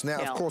nuggets. Now,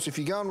 of course, if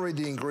you go and read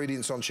the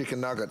ingredients on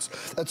chicken nuggets,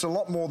 it's a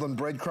lot more than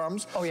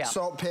breadcrumbs,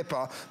 salt,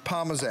 pepper,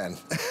 parmesan,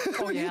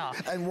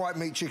 and white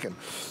meat chicken.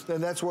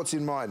 And that's what's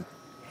in mine.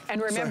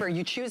 And remember,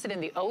 you choose it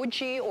in the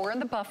OG or in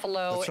the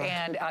buffalo,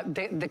 and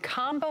the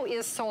combo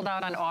is sold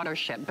out on auto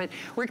ship. But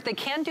Rick, they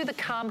can do the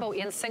combo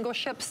in single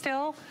ship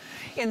still.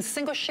 In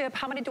single ship,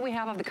 how many do we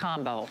have of the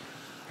combo?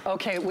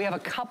 Okay, we have a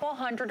couple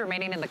hundred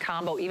remaining in the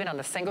combo, even on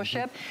the single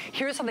ship.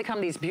 Here's how they come,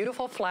 these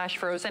beautiful flash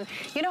frozen.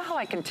 You know how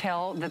I can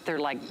tell that they're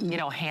like, you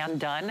know, hand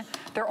done?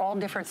 They're all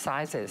different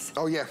sizes.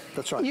 Oh yeah,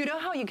 that's right. You know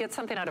how you get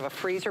something out of a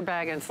freezer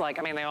bag and it's like,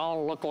 I mean, they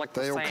all look like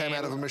the same. They all came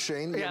out of a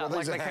machine? Yeah, well,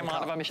 like they came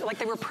out of a machine. Like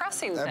they were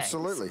pressing things.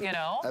 Absolutely. You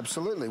know?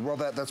 Absolutely. Well,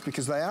 that's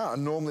because they are.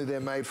 And normally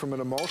they're made from an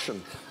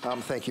emulsion.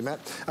 Thank you,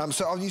 Matt.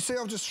 So you see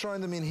I've just thrown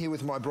them in here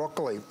with my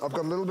broccoli. I've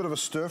got a little bit of a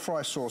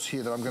stir-fry sauce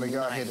here that I'm going to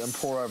go ahead and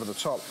pour over the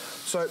top.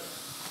 So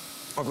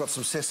I've got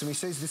some sesame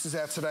seeds. This is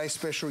our today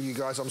special, you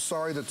guys. I'm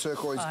sorry the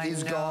turquoise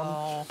is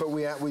gone, but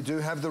we do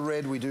have the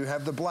red, we do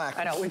have the black.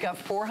 I know, we've got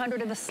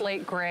 400 of the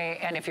slate gray,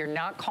 and if you're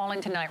not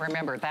calling tonight,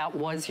 remember, that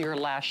was your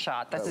last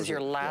shot. This is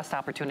your last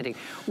opportunity.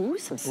 Ooh,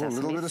 some sesame seeds.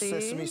 A little bit of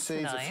sesame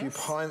seeds,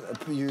 a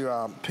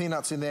few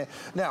peanuts in there.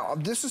 Now,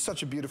 this is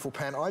such a beautiful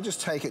pan. I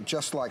just take it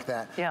just like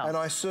that, and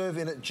I serve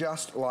in it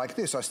just like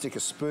this. I stick a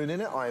spoon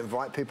in it, I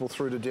invite people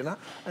through to dinner,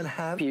 and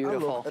have a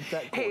look at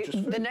that gorgeous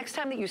food. The next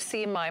time that you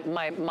see my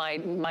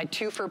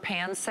two-for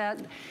pan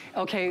set,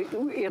 okay,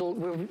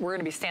 we're going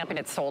to be stamping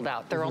it sold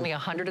out. There are only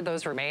 100 of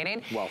those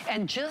remaining. Wow.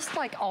 And just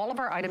like all of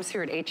our items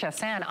here at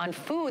HSN, on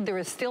food, there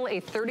is still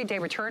a 30-day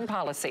return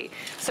policy.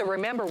 So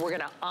remember, we're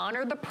going to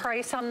honor the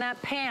price on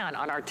that pan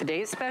on our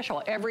today's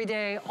special, every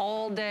day,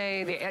 all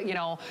day,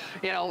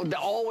 the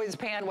always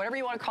pan, whatever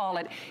you want to call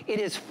it. It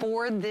is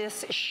for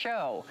this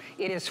show.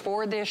 It is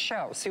for this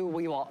show. So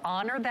we will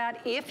honor that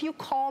if you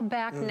call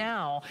back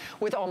now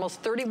with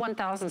almost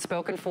 31,000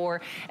 spoken for,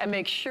 and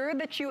make sure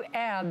that you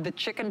add the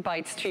chicken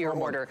bites to your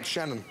order.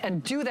 Shannon.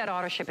 And do that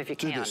auto ship if you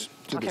can. Do this.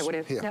 What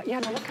is it? Yeah,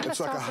 no, what kind of sauce is that? It's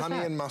like a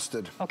honey and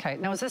mustard. Okay,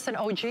 now is this an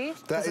OG?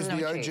 That is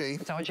the OG.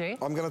 It's OG?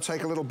 I'm going to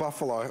take a little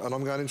buffalo and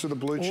I'm going into the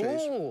blue cheese.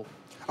 Ooh.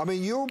 I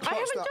mean, I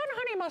haven't done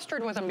honey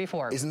mustard with them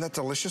before. Isn't that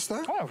delicious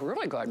though? Oh,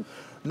 really good.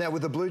 Now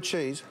with the blue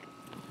cheese.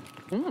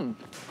 I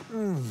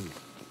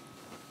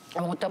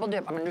want double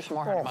dip. I'm going to do some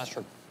more honey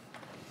mustard.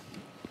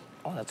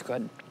 Oh, that's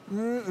good.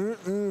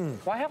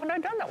 Why haven't I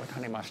done that with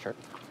honey mustard?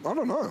 I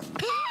don't know.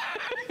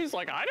 He's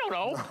like, I don't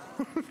know.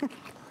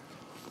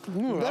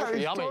 That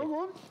is yummy. so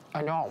good.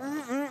 I know.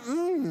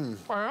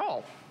 I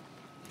know.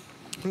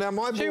 Now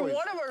my boys. See, one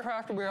of us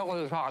has to be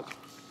able to talk.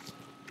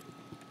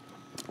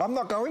 I'm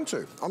not going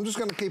to. I'm just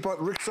going to keep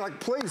on. Rick's like,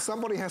 please,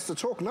 somebody has to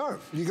talk. No,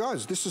 you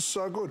guys, this is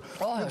so good.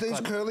 With these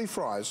curly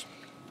fries.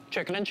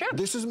 Chicken and chips.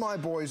 This is my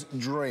boys'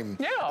 dream.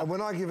 Yeah. And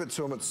when I give it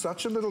to them, it's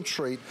such a little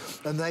treat,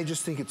 and they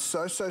just think it's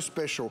so, so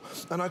special.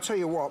 And I tell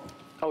you what.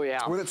 Oh,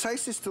 yeah. Well, it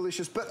tastes this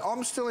delicious, but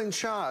I'm still in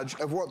charge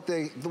of what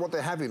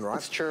they're having, right?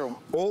 That's true.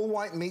 All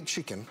white meat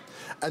chicken,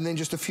 and then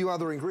just a few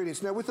other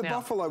ingredients. Now, with the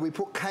buffalo, we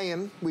put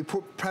cayenne, we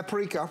put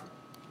paprika,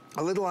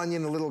 a little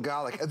onion, a little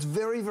garlic. It's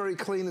very, very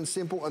clean and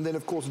simple, and then,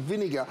 of course,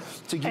 vinegar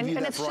to give you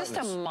that brightness. And it's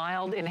just a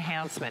mild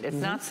enhancement. It's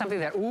not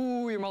something that,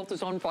 ooh, your mouth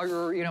is on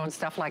fire, you know, and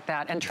stuff like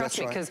that. And trust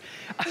me, because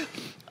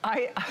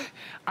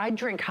I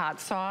drink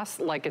hot sauce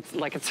like it's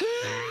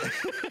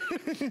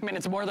I mean,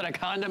 it's more than a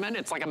condiment.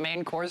 It's like a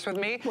main course with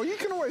me. Well, you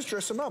can always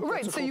dress them up.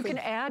 Right, so you can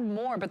add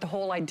more, but the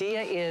whole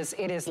idea is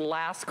it is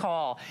last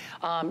call.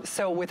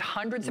 So with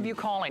hundreds of you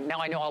calling, now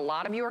I know a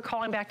lot of you are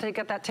calling back to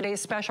get that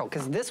today's special,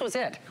 because this was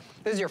it.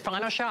 This is your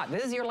final shot.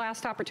 This is your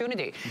last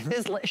opportunity.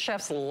 This is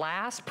Chef's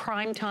last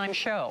primetime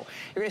show.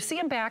 You're gonna see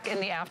him back in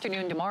the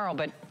afternoon tomorrow,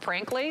 but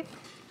frankly,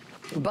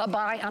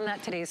 bye-bye on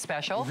that today's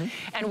special.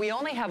 And we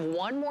only have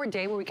one more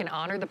day where we can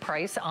honor the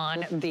price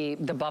on the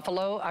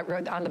buffalo,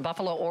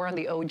 or on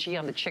the OG,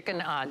 on the chicken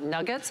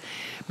nuggets.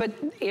 But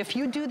if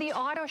you do the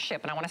auto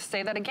ship, and I want to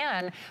say that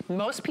again,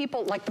 most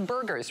people like the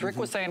burgers. Rick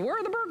was saying, where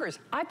are the burgers?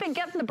 I've been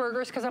getting the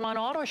burgers because I'm on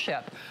auto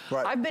ship.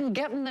 Right. I've been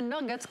getting the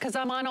nuggets because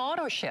I'm on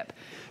auto ship.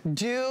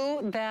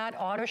 Do that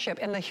auto ship.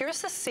 And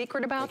here's the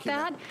secret about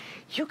that.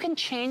 You can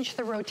change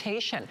the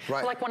rotation.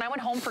 Right. Like when I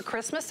went home for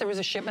Christmas, there was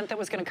a shipment that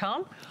was going to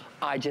come.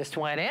 I just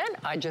went in,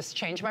 I just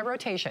changed my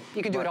rotation.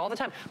 You can do it all the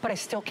time, but I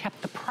still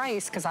kept the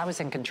price because I was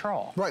in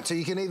control. Right, so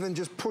you can even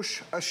just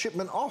push a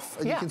shipment off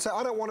and you can say,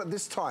 I don't want it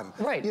this time.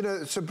 Right. You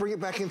know, so bring it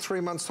back in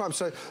 3 months' time.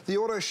 So the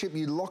auto ship,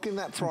 you lock in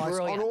that price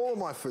on all of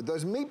my food.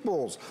 Those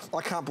meatballs,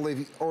 I can't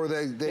believe, or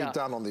they're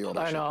done on the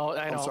auto ship. I know.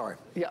 I'm sorry.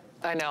 Yeah.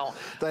 I know.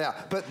 They are.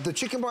 But the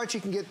chicken bites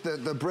you can get,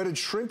 the breaded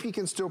shrimp you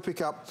can still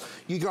pick up.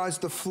 You guys,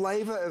 the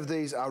flavor of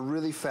these are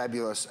really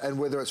fabulous. And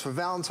whether it's for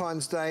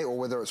Valentine's Day or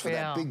whether it's for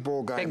that big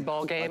ball game. Big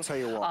ball game. I tell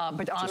you what.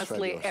 But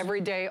honestly,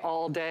 every day,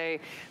 all day.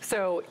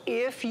 So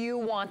if you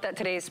want that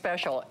today's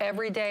special,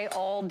 every day,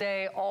 all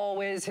day,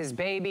 always, his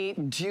baby,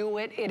 do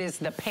it. It is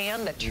the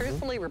pan that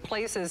truthfully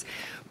replaces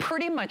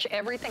pretty much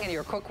everything in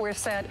your cookware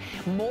set.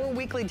 More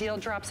weekly deal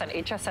drops on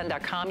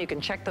hsn.com. You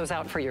can check those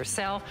out for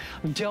yourself.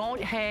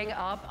 Don't hang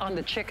up on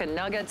the chicken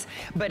nuggets.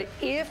 But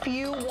if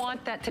you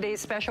want that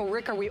today's special,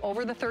 Rick, are we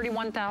over the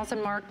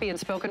 31,000 mark being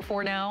spoken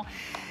for now?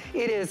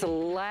 It is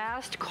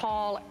last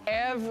call,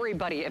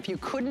 everybody. If you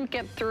couldn't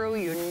get through,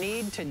 you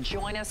need to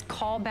join us.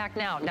 Call back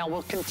now. Now,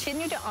 we'll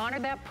continue to honor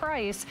that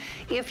price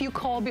if you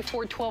call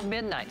before 12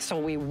 midnight. So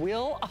we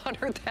will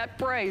honor that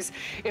price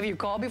if you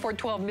call before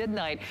 12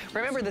 midnight.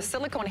 Remember, the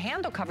silicone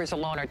handle covers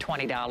alone are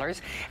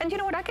 $20. And you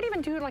know what? I could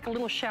even do like a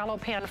little shallow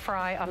pan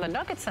fry on the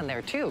nuggets in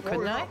there too,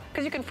 couldn't I?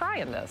 Because you can fry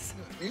in this.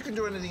 You can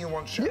do anything you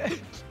want, Chef.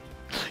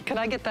 Can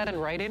I get that in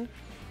writing?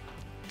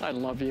 I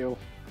love you.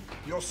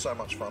 You're so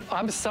much fun.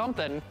 I'm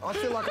something. I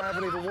feel like I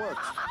haven't even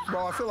worked.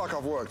 Well, I feel like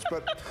I've worked,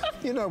 but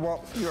you know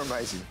what? You're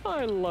amazing.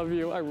 I love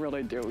you. I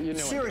really do. You know.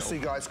 Seriously,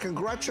 guys,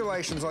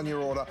 congratulations on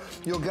your order.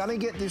 You're going to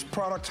get this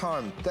product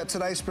home, that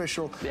today's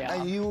special,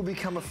 and you will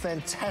become a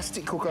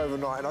fantastic cook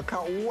overnight. And I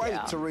can't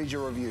wait to read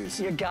your reviews.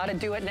 You got to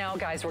do it now,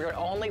 guys. We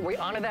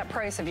honor that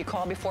price if you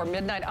call before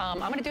midnight. I'm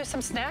going to do some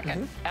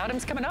snacking.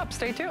 Adam's coming up.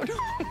 Stay tuned.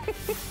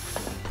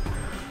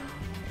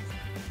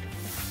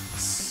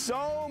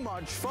 So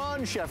much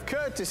fun. Chef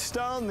Curtis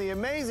Stone, the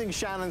amazing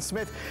Shannon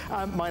Smith.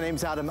 My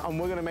name's Adam, and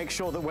we're going to make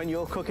sure that when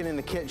you're cooking in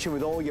the kitchen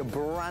with all your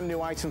brand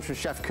new items from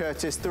Chef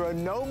Curtis, there are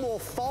no more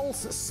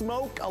false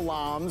smoke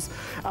alarms.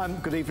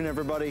 Good evening,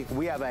 everybody.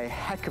 We have a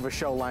heck of a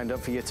show lined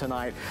up for you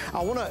tonight.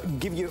 I want to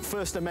give you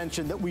first a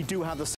mention that we do have the